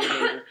in the mirror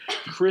later.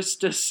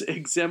 Christus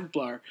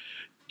exemplar.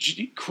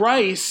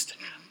 Christ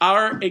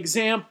our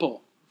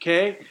example.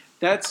 Okay?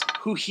 That's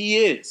who he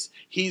is.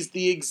 He's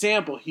the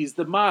example. He's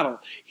the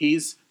model.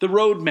 He's the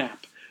roadmap.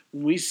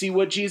 When we see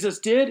what Jesus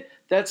did,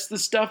 that's the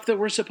stuff that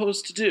we're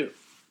supposed to do.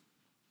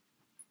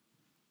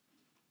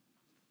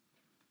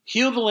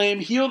 Heal the lame,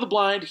 heal the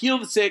blind, heal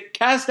the sick,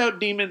 cast out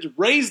demons,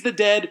 raise the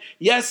dead.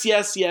 Yes,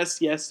 yes,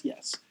 yes, yes,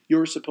 yes.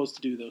 You're supposed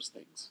to do those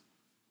things.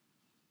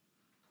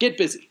 Get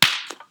busy.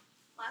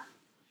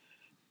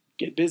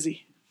 Get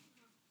busy.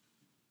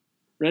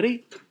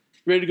 Ready?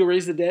 Ready to go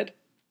raise the dead?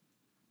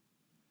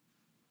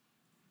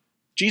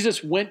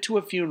 Jesus went to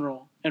a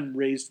funeral and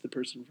raised the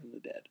person from the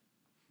dead.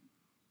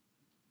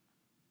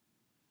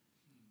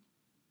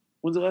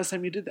 When's the last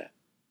time you did that?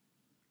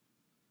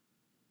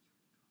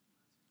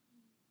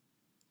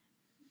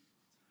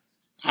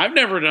 I've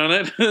never done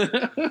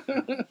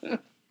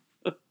it.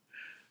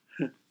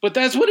 But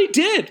that's what he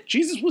did.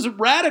 Jesus was a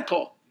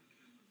radical.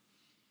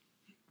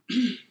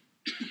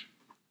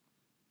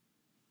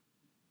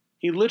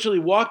 He literally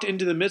walked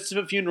into the midst of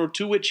a funeral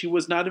to which he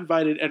was not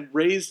invited and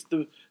raised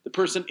the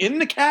person in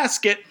the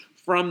casket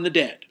from the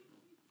dead.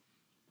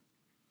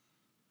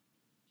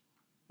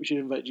 We should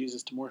invite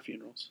Jesus to more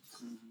funerals.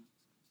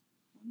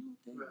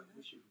 Well,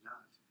 we should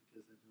not,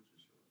 because then he'll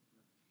just show up.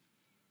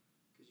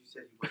 Because you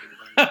said he wasn't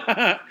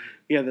invited.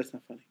 Yeah, that's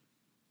not funny.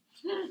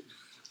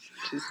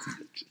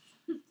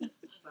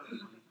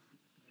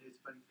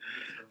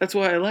 That's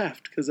why I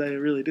laughed, because I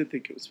really did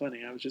think it was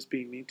funny. I was just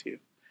being mean to you,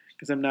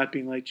 because I'm not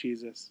being like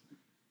Jesus.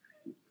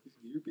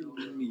 You were being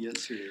mean to me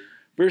yesterday.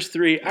 Verse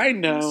 3. I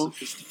know.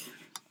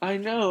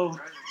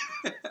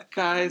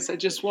 Guys, I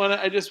just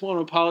want to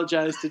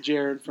apologize to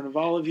Jared in front of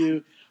all of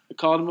you. I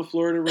called him a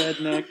Florida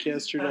redneck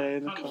yesterday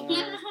in the car.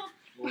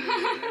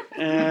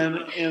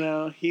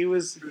 And he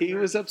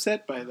was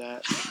upset by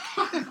that.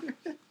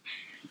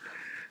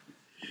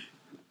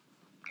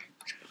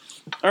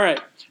 All right.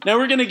 Now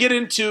we're going to get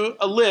into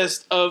a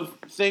list of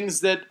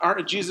things that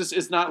Jesus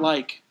is not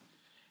like.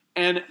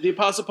 And the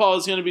Apostle Paul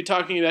is going to be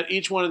talking about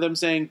each one of them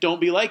saying,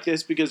 don't be like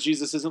this because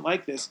Jesus isn't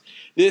like this.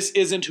 This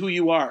isn't who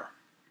you are.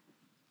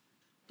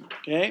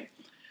 Okay?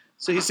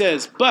 So he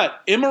says,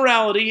 but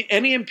immorality,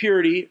 any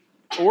impurity,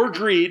 or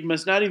greed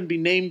must not even be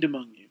named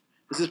among you.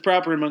 This is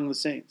proper among the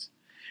saints.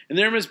 And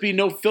there must be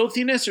no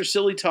filthiness or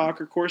silly talk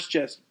or coarse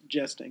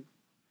jesting,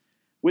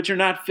 which are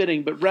not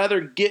fitting, but rather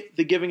get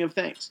the giving of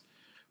thanks.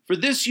 For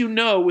this you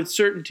know with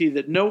certainty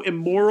that no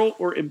immoral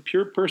or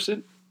impure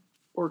person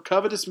or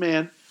covetous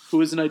man who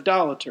is an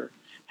idolater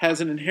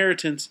has an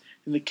inheritance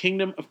in the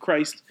kingdom of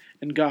Christ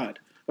and God.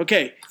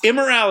 Okay,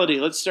 immorality,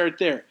 let's start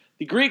there.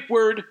 The Greek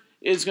word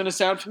is going to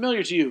sound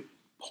familiar to you,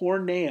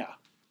 porneia.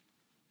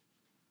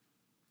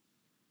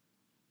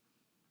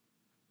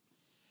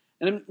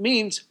 And it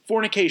means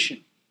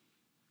fornication.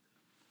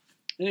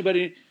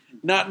 Anybody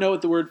not know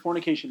what the word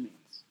fornication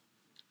means?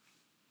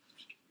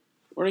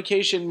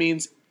 Fornication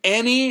means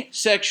any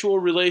sexual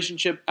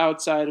relationship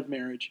outside of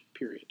marriage,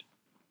 period.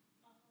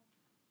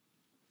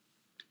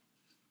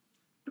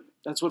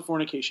 That's what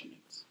fornication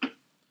means.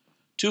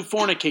 To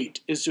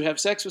fornicate is to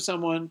have sex with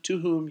someone to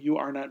whom you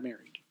are not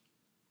married.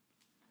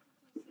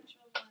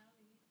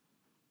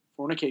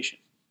 Fornication.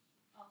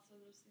 Also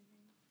those things.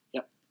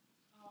 Yep.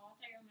 Oh, I thought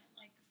you meant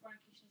like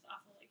fornication is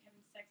also like having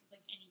sex with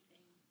like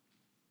anything.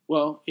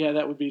 Well, yeah,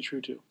 that would be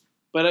true too.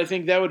 But I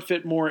think that would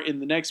fit more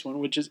in the next one,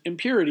 which is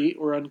impurity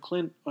or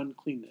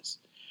uncleanness,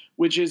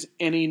 which is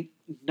any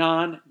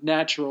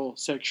non-natural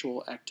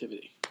sexual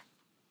activity.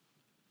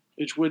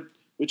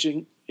 Which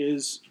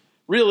is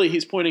really,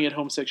 he's pointing at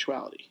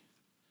homosexuality.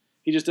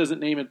 He just doesn't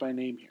name it by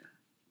name here.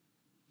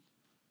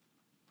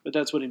 But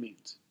that's what he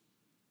means.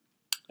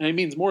 And he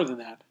means more than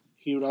that.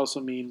 He would also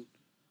mean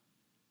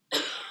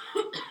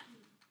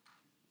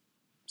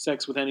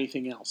sex with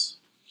anything else.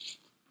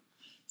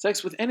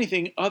 sex with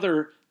anything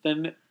other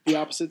than the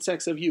opposite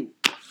sex of you.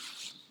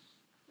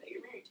 That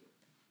you're married to.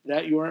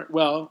 That you are,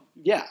 well,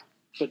 yeah,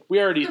 but we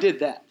already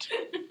did that.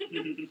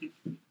 If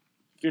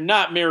you're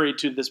not married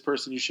to this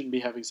person, you shouldn't be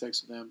having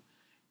sex with them.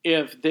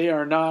 If they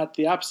are not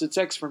the opposite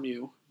sex from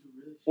you,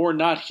 or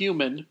not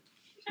human,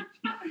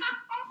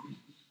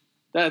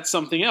 that's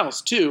something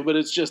else too, but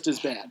it's just as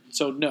bad.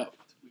 So no.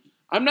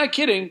 I'm not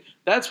kidding.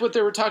 That's what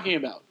they were talking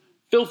about.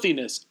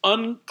 Filthiness,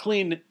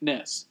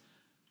 uncleanness.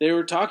 They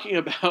were talking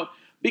about,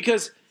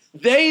 because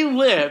they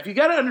live, you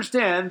got to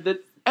understand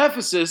that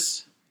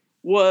Ephesus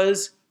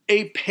was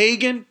a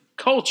pagan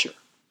culture.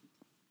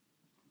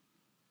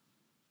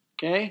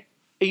 Okay?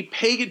 A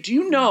pagan. Do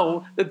you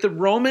know that the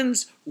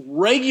Romans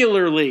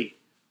regularly,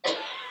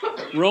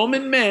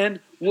 Roman men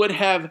would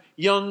have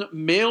young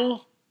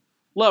male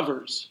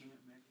lovers?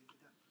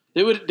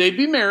 They'd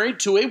be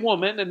married to a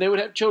woman and they would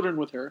have children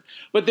with her.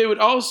 But they would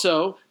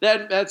also,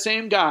 that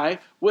same guy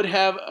would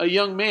have a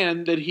young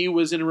man that he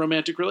was in a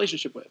romantic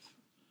relationship with.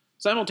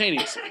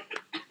 Simultaneously.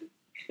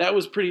 That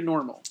was pretty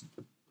normal.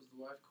 Was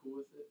the wife cool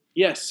with it?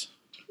 Yes.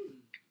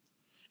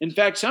 In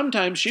fact,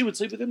 sometimes she would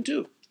sleep with him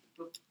too.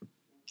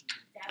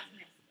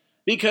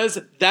 Because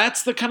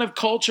that's the kind of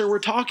culture we're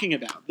talking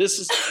about.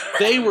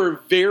 They were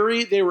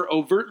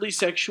overtly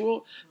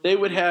sexual. They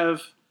would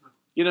have,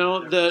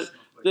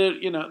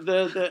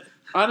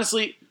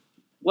 honestly,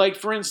 like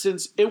for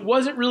instance, it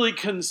wasn't really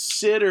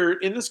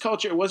considered, in this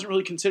culture, it wasn't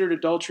really considered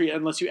adultery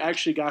unless you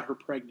actually got her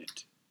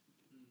pregnant.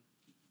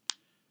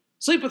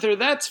 Sleep with her,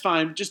 that's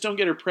fine, just don't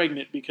get her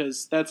pregnant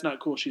because that's not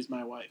cool, she's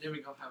my wife. Then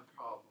we gonna have a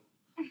problem.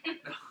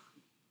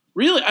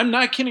 Really, I'm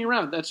not kidding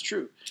around. That's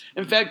true.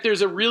 In fact,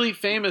 there's a really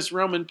famous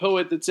Roman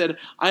poet that said,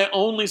 I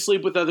only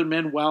sleep with other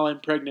men while I'm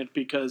pregnant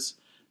because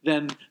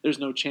then there's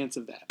no chance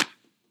of that.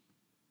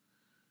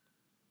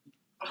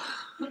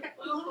 Like,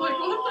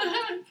 what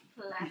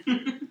the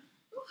heck?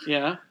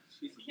 Yeah?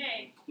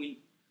 Okay.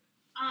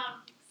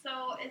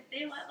 So if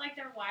they let like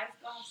their wives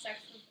go have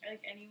sex with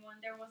like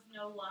anyone, there was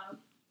no love.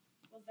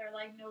 Was there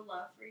like no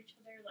love for each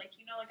other? Like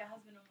like a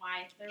husband and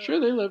wife. Sure,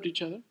 they loved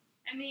each other.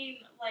 I mean,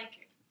 like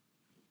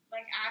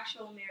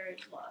actual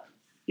marriage love.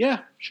 Yeah,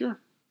 sure.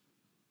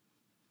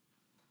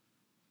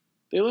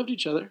 They loved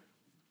each other.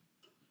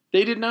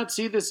 They did not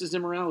see this as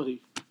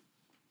immorality.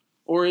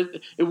 Or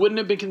it wouldn't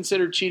have been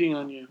considered cheating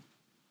on you.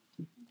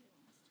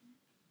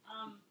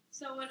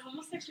 So would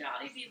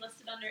homosexuality be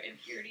listed under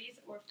impurities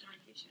or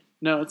fornication?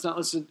 No, it's not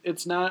listed.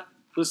 It's not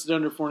listed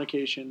under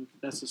fornication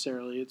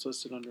necessarily. It's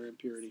listed under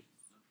impurity.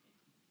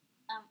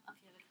 Okay, I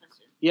have a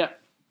question. Yeah.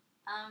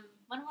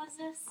 When was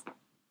this?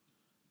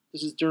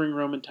 This is during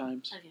Roman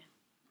times. Okay,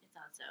 I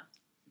thought so.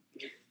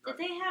 Did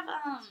they have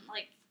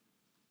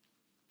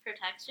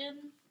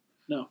protection?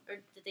 No. Or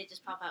did they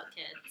just pop out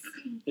kids?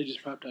 They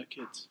just popped out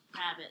kids.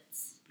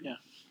 Rabbits. Yeah.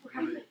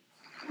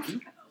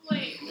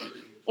 Wait.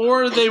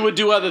 Or they would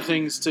do other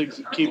things to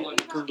keep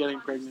from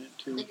getting pregnant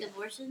too. Like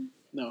abortion?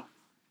 No.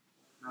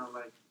 No,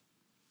 like.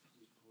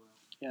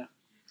 Yeah.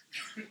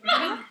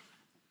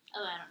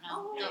 Oh, I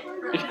don't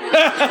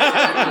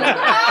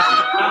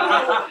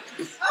know.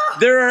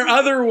 There are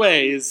other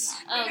ways.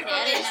 Okay,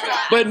 I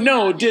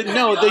didn't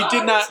know that. But they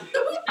did not.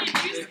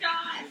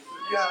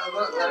 Yeah,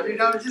 I mean,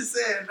 I was just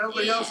saying,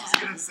 nobody else was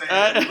going to say it.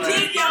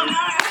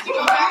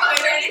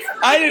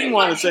 I didn't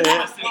want to say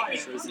it.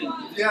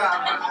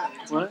 Yeah,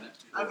 but, What?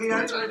 I mean,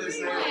 I tried to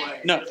say it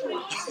like. No. I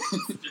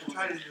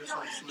tried to just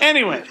like.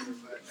 Anyway.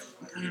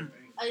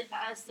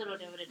 I still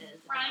don't know what it is.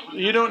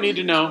 You don't need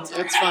to know.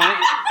 It's fine.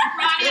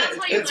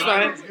 It's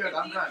fine. It's good.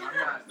 I'm done.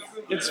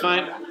 It's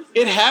fine.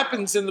 It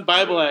happens in the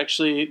Bible,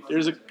 actually.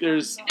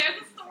 There's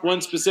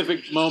one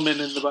specific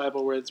moment in the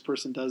Bible where this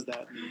person does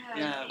that.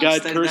 Yeah,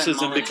 God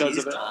curses him because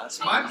of it.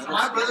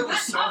 My brother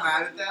was so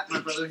mad at that. My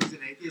brother, who's an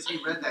atheist,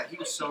 he read that. He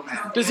was so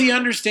mad. Does he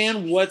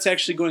understand what's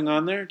actually going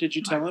on there? Did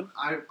you tell him?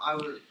 I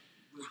was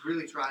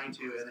really trying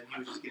to, and then he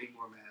was just getting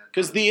more mad.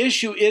 Because the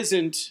issue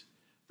isn't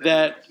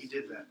that he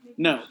did that.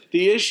 No,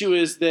 the issue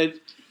is that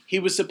he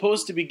was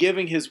supposed to be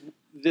giving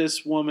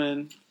this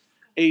woman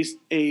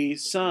a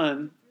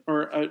son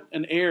or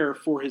an heir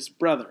for his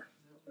brother.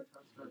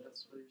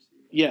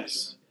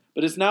 Yes,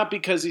 but it's not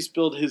because he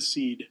spilled his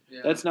seed.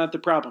 Yeah. That's not the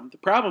problem. The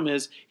problem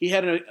is he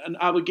had an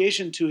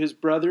obligation to his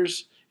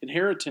brother's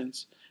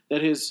inheritance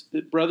that his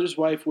brother's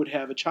wife would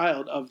have a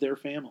child of their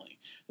family,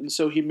 and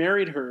so he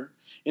married her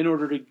in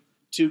order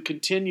to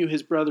continue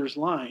his brother's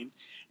line.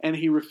 And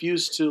he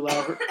refused to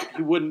allow her,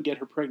 he wouldn't get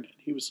her pregnant.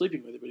 He was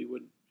sleeping with her, but he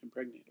wouldn't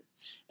impregnate her.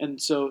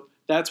 And so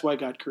that's why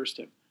God cursed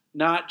him.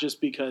 Not just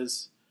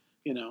because,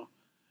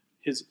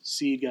 his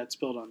seed got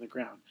spilled on the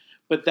ground.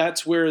 But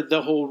that's where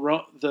the whole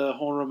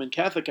Roman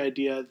Catholic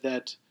idea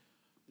that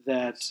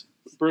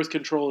birth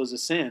control is a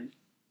sin.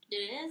 It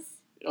is?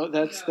 Oh,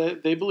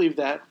 they believe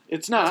that.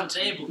 It's not.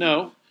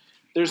 No.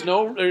 There's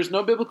no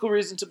biblical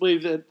reason to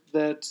believe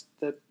that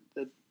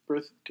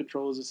birth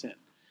control is a sin.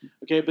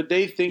 Okay, but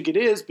they think it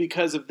is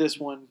because of this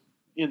one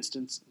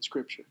instance in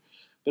Scripture.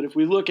 But if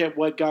we look at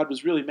what God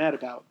was really mad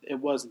about, it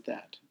wasn't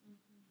that.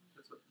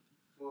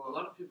 A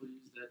lot of people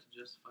use that to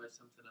justify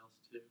something else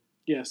too.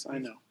 Yes, I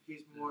know.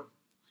 He's more.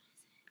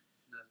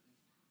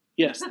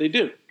 Yes, they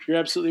do. You're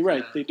absolutely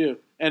right. They do.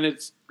 And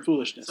it's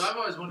foolishness. So I've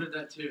always wondered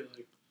that too.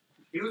 Like,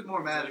 He was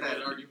more mad at that.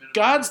 argument.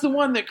 God's the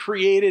one that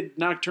created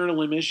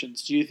nocturnal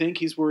emissions. Do you think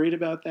he's worried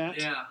about that?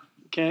 Yeah.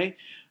 Okay?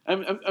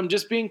 I'm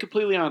just being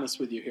completely honest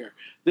with you here.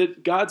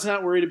 That God's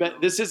not worried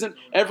about this. Isn't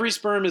every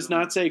sperm is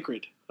not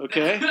sacred,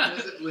 okay?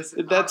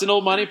 Listen, That's an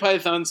old Monty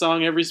Python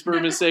song, every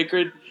sperm is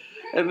sacred.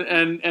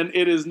 And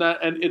it is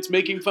not, and it's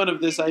making fun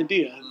of this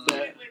idea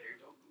that,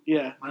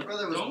 yeah. My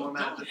brother was more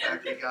mad at the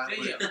fact that God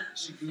would.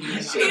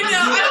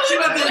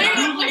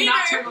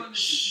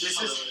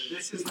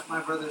 This is my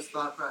brother's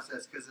thought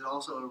process because it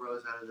also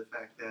arose out of the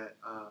fact that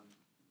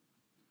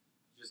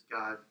just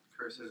God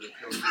curses or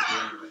kills people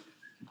anyway.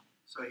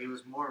 So he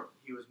was more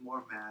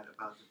mad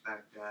about the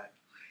fact that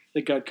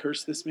God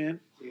cursed this man?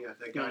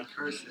 that God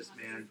cursed this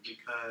man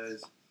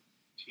because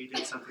he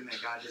did something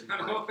that God didn't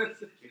like.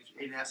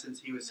 In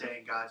essence, he was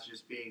saying God's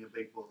just being a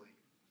big bully.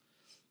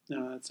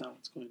 No, that's not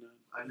what's going on.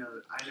 I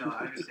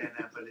understand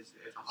that, but it's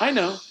I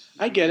know.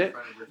 I get it.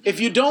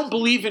 If you don't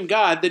believe in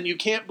God, then you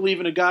can't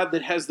believe in a God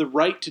that has the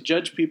right to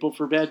judge people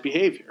for bad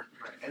behavior.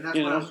 Right. And that's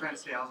what I was trying to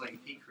say. I was like, if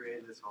he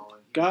created this all,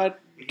 and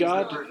he's the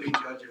perfect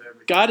judge of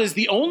everything. God is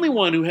the only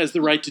one who has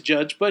the right to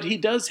judge, but he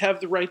does have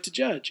the right to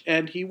judge,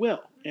 and he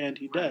will, and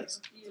he does.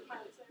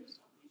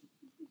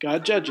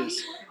 God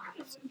judges.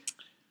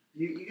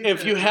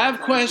 If you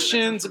have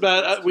questions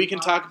about, we can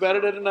talk about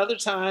it at another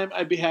time.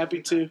 I'd be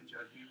happy to.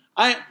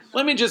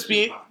 Let me just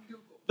be.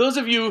 Those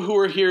of you who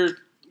are here,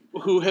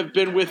 who have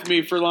been with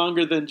me for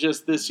longer than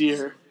just this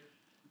year,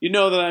 you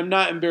know that I'm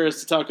not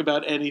embarrassed to talk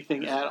about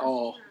anything at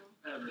all.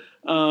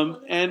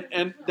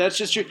 And that's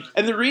just true.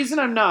 And the reason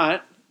I'm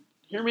not,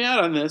 hear me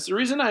out on this. The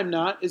reason I'm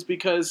not is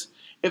because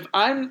if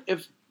I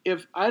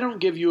don't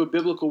give you a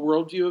biblical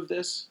worldview of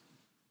this,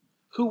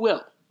 who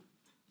will?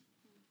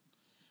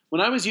 When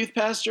I was youth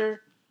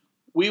pastor,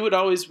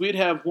 we'd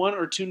have 1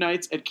 or 2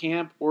 nights at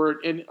camp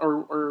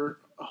or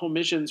home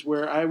missions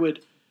where I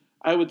would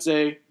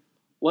say,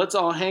 let's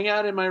all hang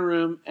out in my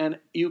room and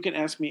you can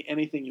ask me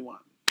anything you want.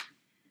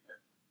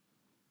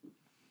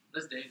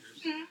 That's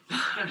dangerous.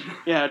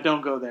 Yeah,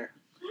 don't go there.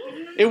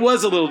 It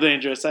was a little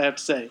dangerous, I have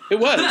to say. It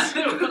was.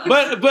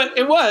 But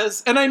it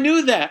was. And I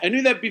knew that. I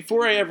knew that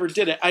before I ever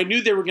did it. I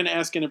knew they were going to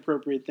ask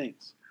inappropriate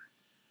things.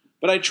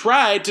 But I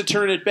tried to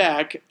turn it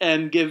back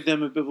and give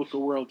them a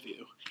biblical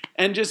worldview.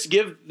 And just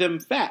give them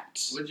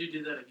facts. Would you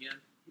do that again?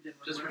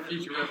 Just for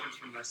future reference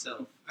for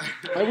myself.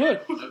 I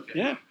would. Okay.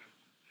 Yeah.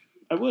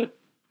 I would.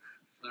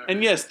 Right.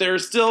 And yes, there are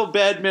still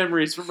bad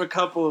memories from a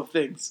couple of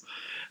things.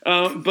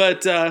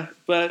 But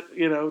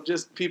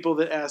just people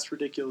that asked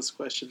ridiculous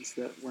questions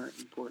that weren't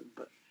important.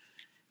 But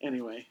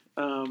anyway,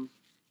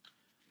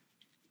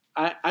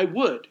 I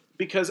would,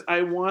 because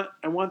I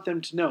want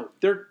them to know.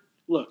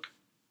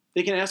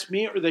 They can ask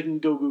me or they can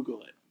go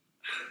Google it.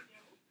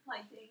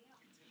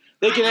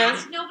 They can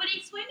ask. Nobody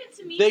explained it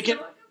to me.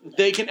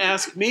 They can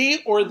ask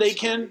me or they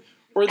can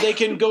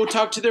go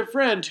talk to their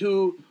friend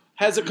who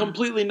has a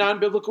completely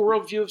non-biblical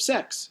worldview of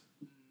sex.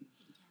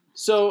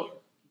 So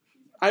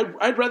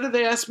I'd rather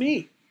they ask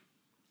me.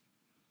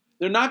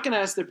 They're not going to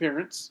ask their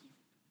parents.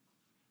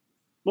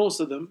 Most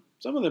of them.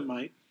 Some of them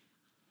might.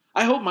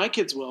 I hope my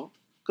kids will,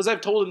 because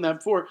I've told them that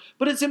before.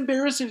 But it's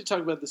embarrassing to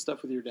talk about this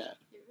stuff with your dad.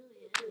 It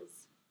really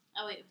is.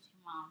 Oh, wait, with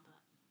your mom.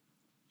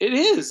 But... It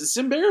is. It's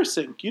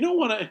embarrassing. You don't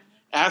want to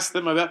ask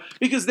them about,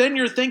 because then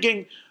you're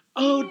thinking,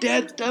 oh,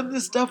 Dad's done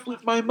this stuff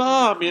with my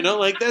mom.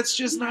 That's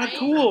just not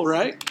cool,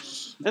 right?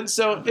 And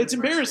so it's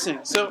embarrassing.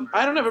 So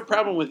I don't have a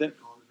problem with it.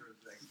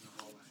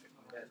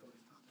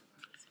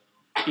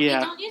 Yeah.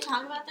 Hey, don't you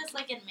talk about this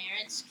in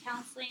marriage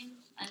counseling?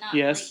 Not,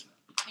 yes.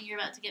 When you're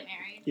about to get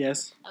married?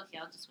 Yes. Okay,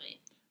 I'll just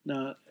wait.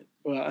 No,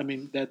 well,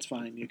 that's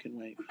fine. You can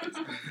wait.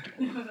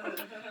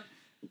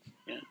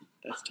 Yeah,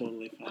 that's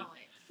totally fine. I'll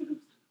wait.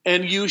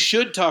 And you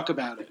should talk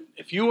about it.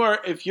 If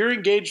you're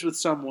engaged with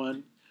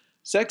someone,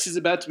 sex is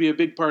about to be a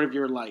big part of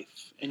your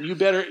life, and you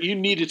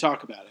need to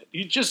talk about it.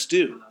 You just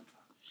do.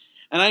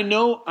 And I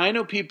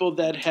know people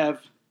that have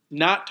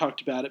not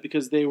talked about it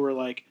because they were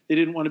they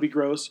didn't want to be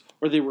gross,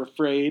 or they were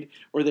afraid,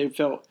 or they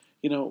felt,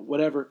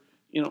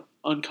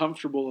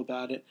 uncomfortable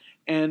about it.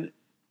 And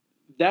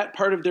that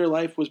part of their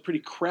life was pretty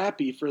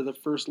crappy for the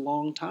first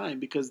long time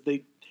because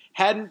they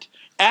hadn't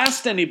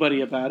asked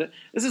anybody about it.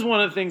 This is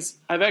one of the things,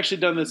 I've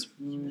actually done this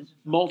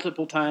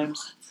multiple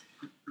times,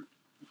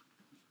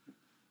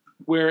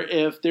 where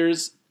if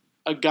there's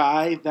a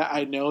guy that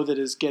I know that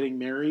is getting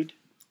married,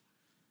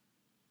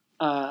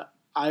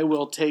 I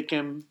will take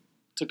him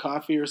to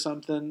coffee or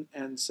something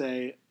and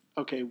say,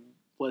 okay,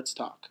 let's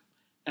talk.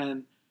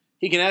 And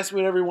he can ask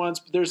me whatever he wants,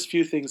 but there's a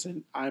few things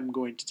that I'm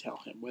going to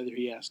tell him, whether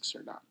he asks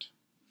or not.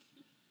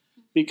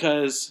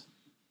 Because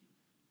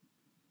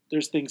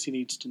there's things he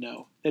needs to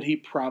know that he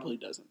probably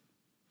doesn't.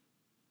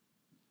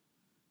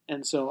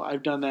 And so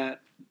I've done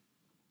that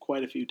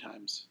quite a few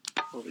times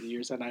over the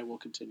years, and I will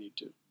continue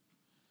to.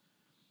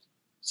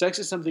 Sex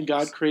is something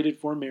God created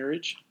for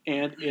marriage,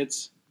 and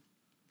it's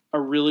a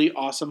really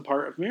awesome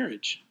part of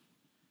marriage.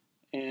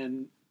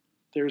 And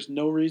There's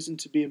no reason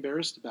to be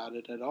embarrassed about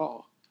it at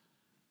all.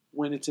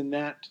 When it's in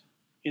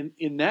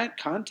that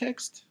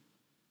context,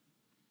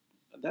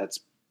 that's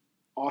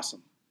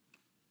awesome.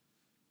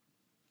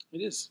 It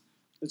is.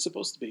 It's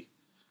supposed to be.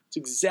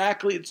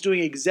 It's doing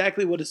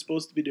exactly what it's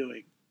supposed to be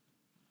doing.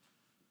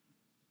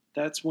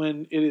 That's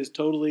when it is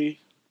totally,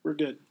 we're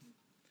good.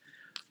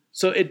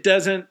 So it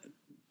doesn't,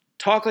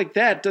 talk like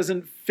that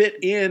doesn't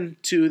fit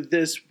into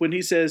this when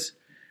he says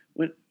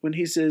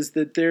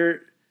that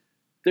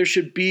there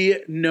should be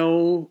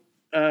no,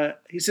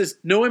 he says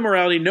no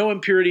immorality, no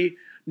impurity,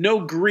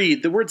 no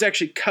greed. The word's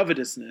actually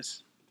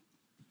covetousness,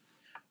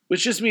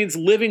 which just means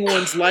living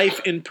one's life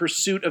in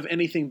pursuit of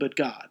anything but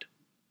God.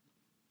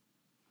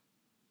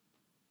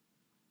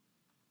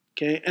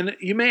 Okay, and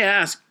you may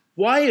ask,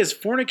 why is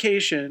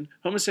fornication,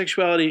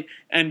 homosexuality,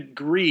 and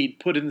greed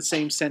put in the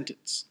same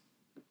sentence?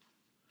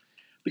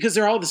 Because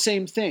they're all the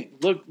same thing.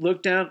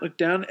 Look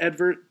down at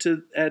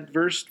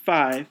verse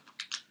 5.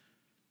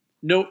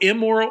 No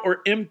immoral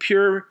or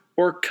impure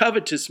or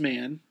covetous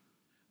man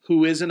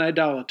who is an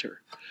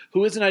idolater.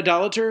 Who is an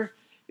idolater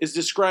is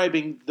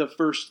describing the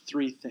first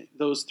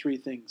those three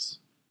things.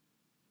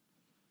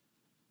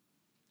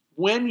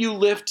 When you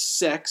lift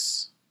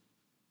sex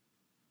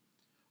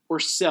or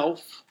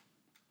self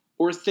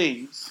or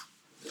things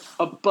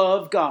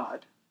above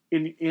God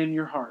in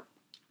your heart,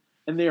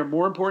 and they are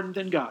more important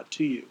than God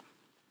to you,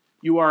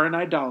 you are an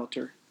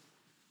idolater,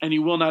 and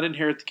you will not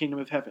inherit the kingdom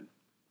of heaven.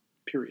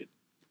 Period.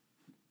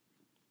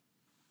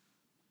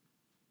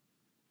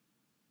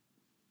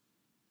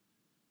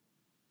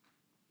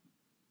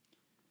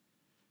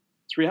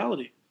 It's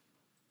reality.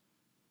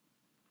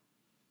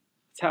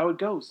 It's how it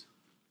goes.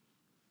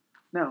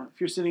 Now,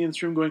 if you're sitting in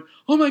this room going,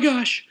 oh my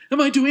gosh,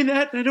 am I doing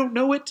that and I don't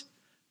know it?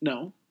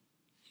 No.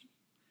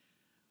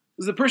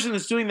 Because the person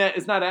that's doing that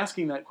is not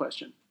asking that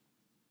question.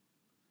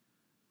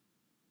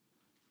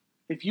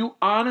 If you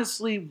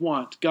honestly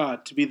want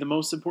God to be the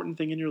most important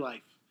thing in your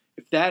life,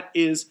 if that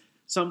is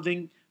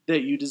something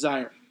that you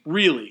desire,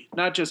 really,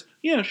 not just,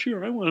 yeah,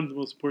 sure, I want him the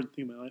most important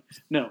thing in my life.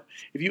 No.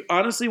 If you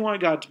honestly want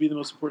God to be the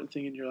most important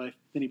thing in your life,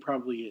 then he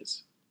probably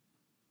is.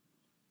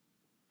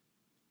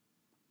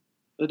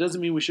 That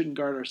doesn't mean we shouldn't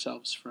guard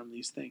ourselves from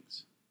these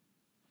things.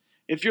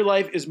 If your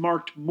life is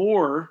marked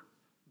more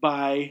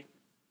by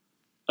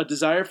a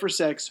desire for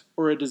sex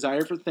or a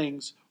desire for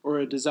things or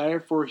a desire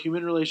for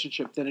human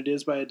relationship than it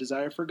is by a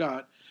desire for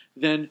God,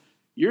 then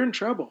you're in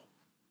trouble.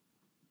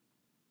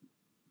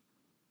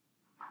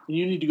 And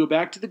you need to go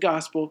back to the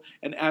gospel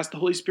and ask the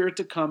Holy Spirit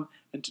to come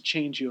and to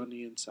change you on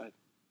the inside.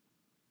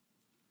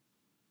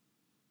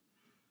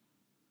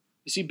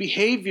 You see,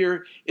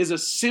 behavior is a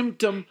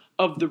symptom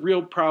of the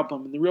real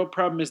problem. And the real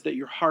problem is that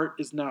your heart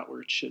is not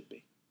where it should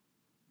be.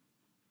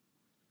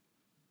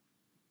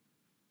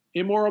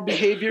 Immoral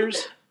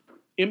behaviors,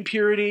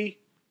 impurity,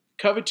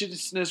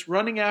 covetousness,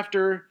 running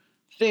after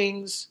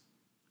things,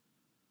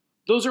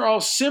 those are all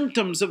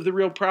symptoms of the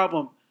real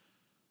problem.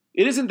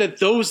 It isn't that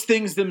those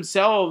things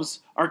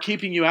themselves are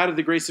keeping you out of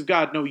the grace of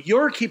God. No,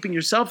 you're keeping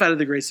yourself out of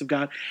the grace of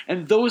God.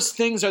 And those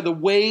things are the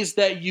ways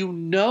that you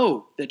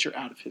know that you're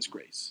out of his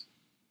grace.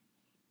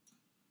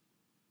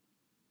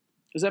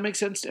 Does that make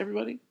sense to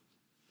everybody?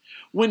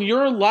 When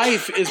your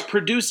life is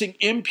producing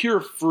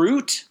impure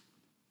fruit,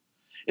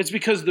 it's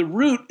because the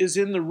root is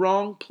in the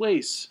wrong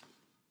place.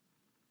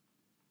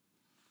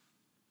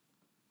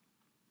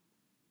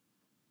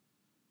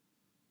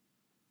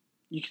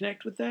 You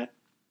connect with that?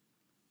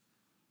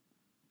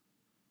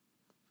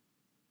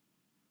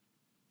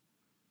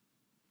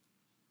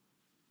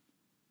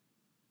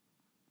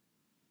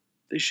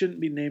 They shouldn't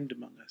be named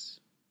among us.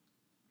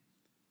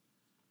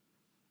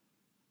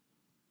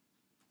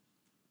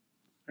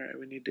 All right,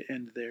 we need to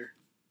end there.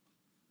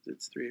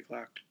 It's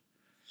 3:00.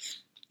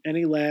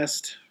 Any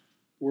last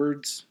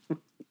words?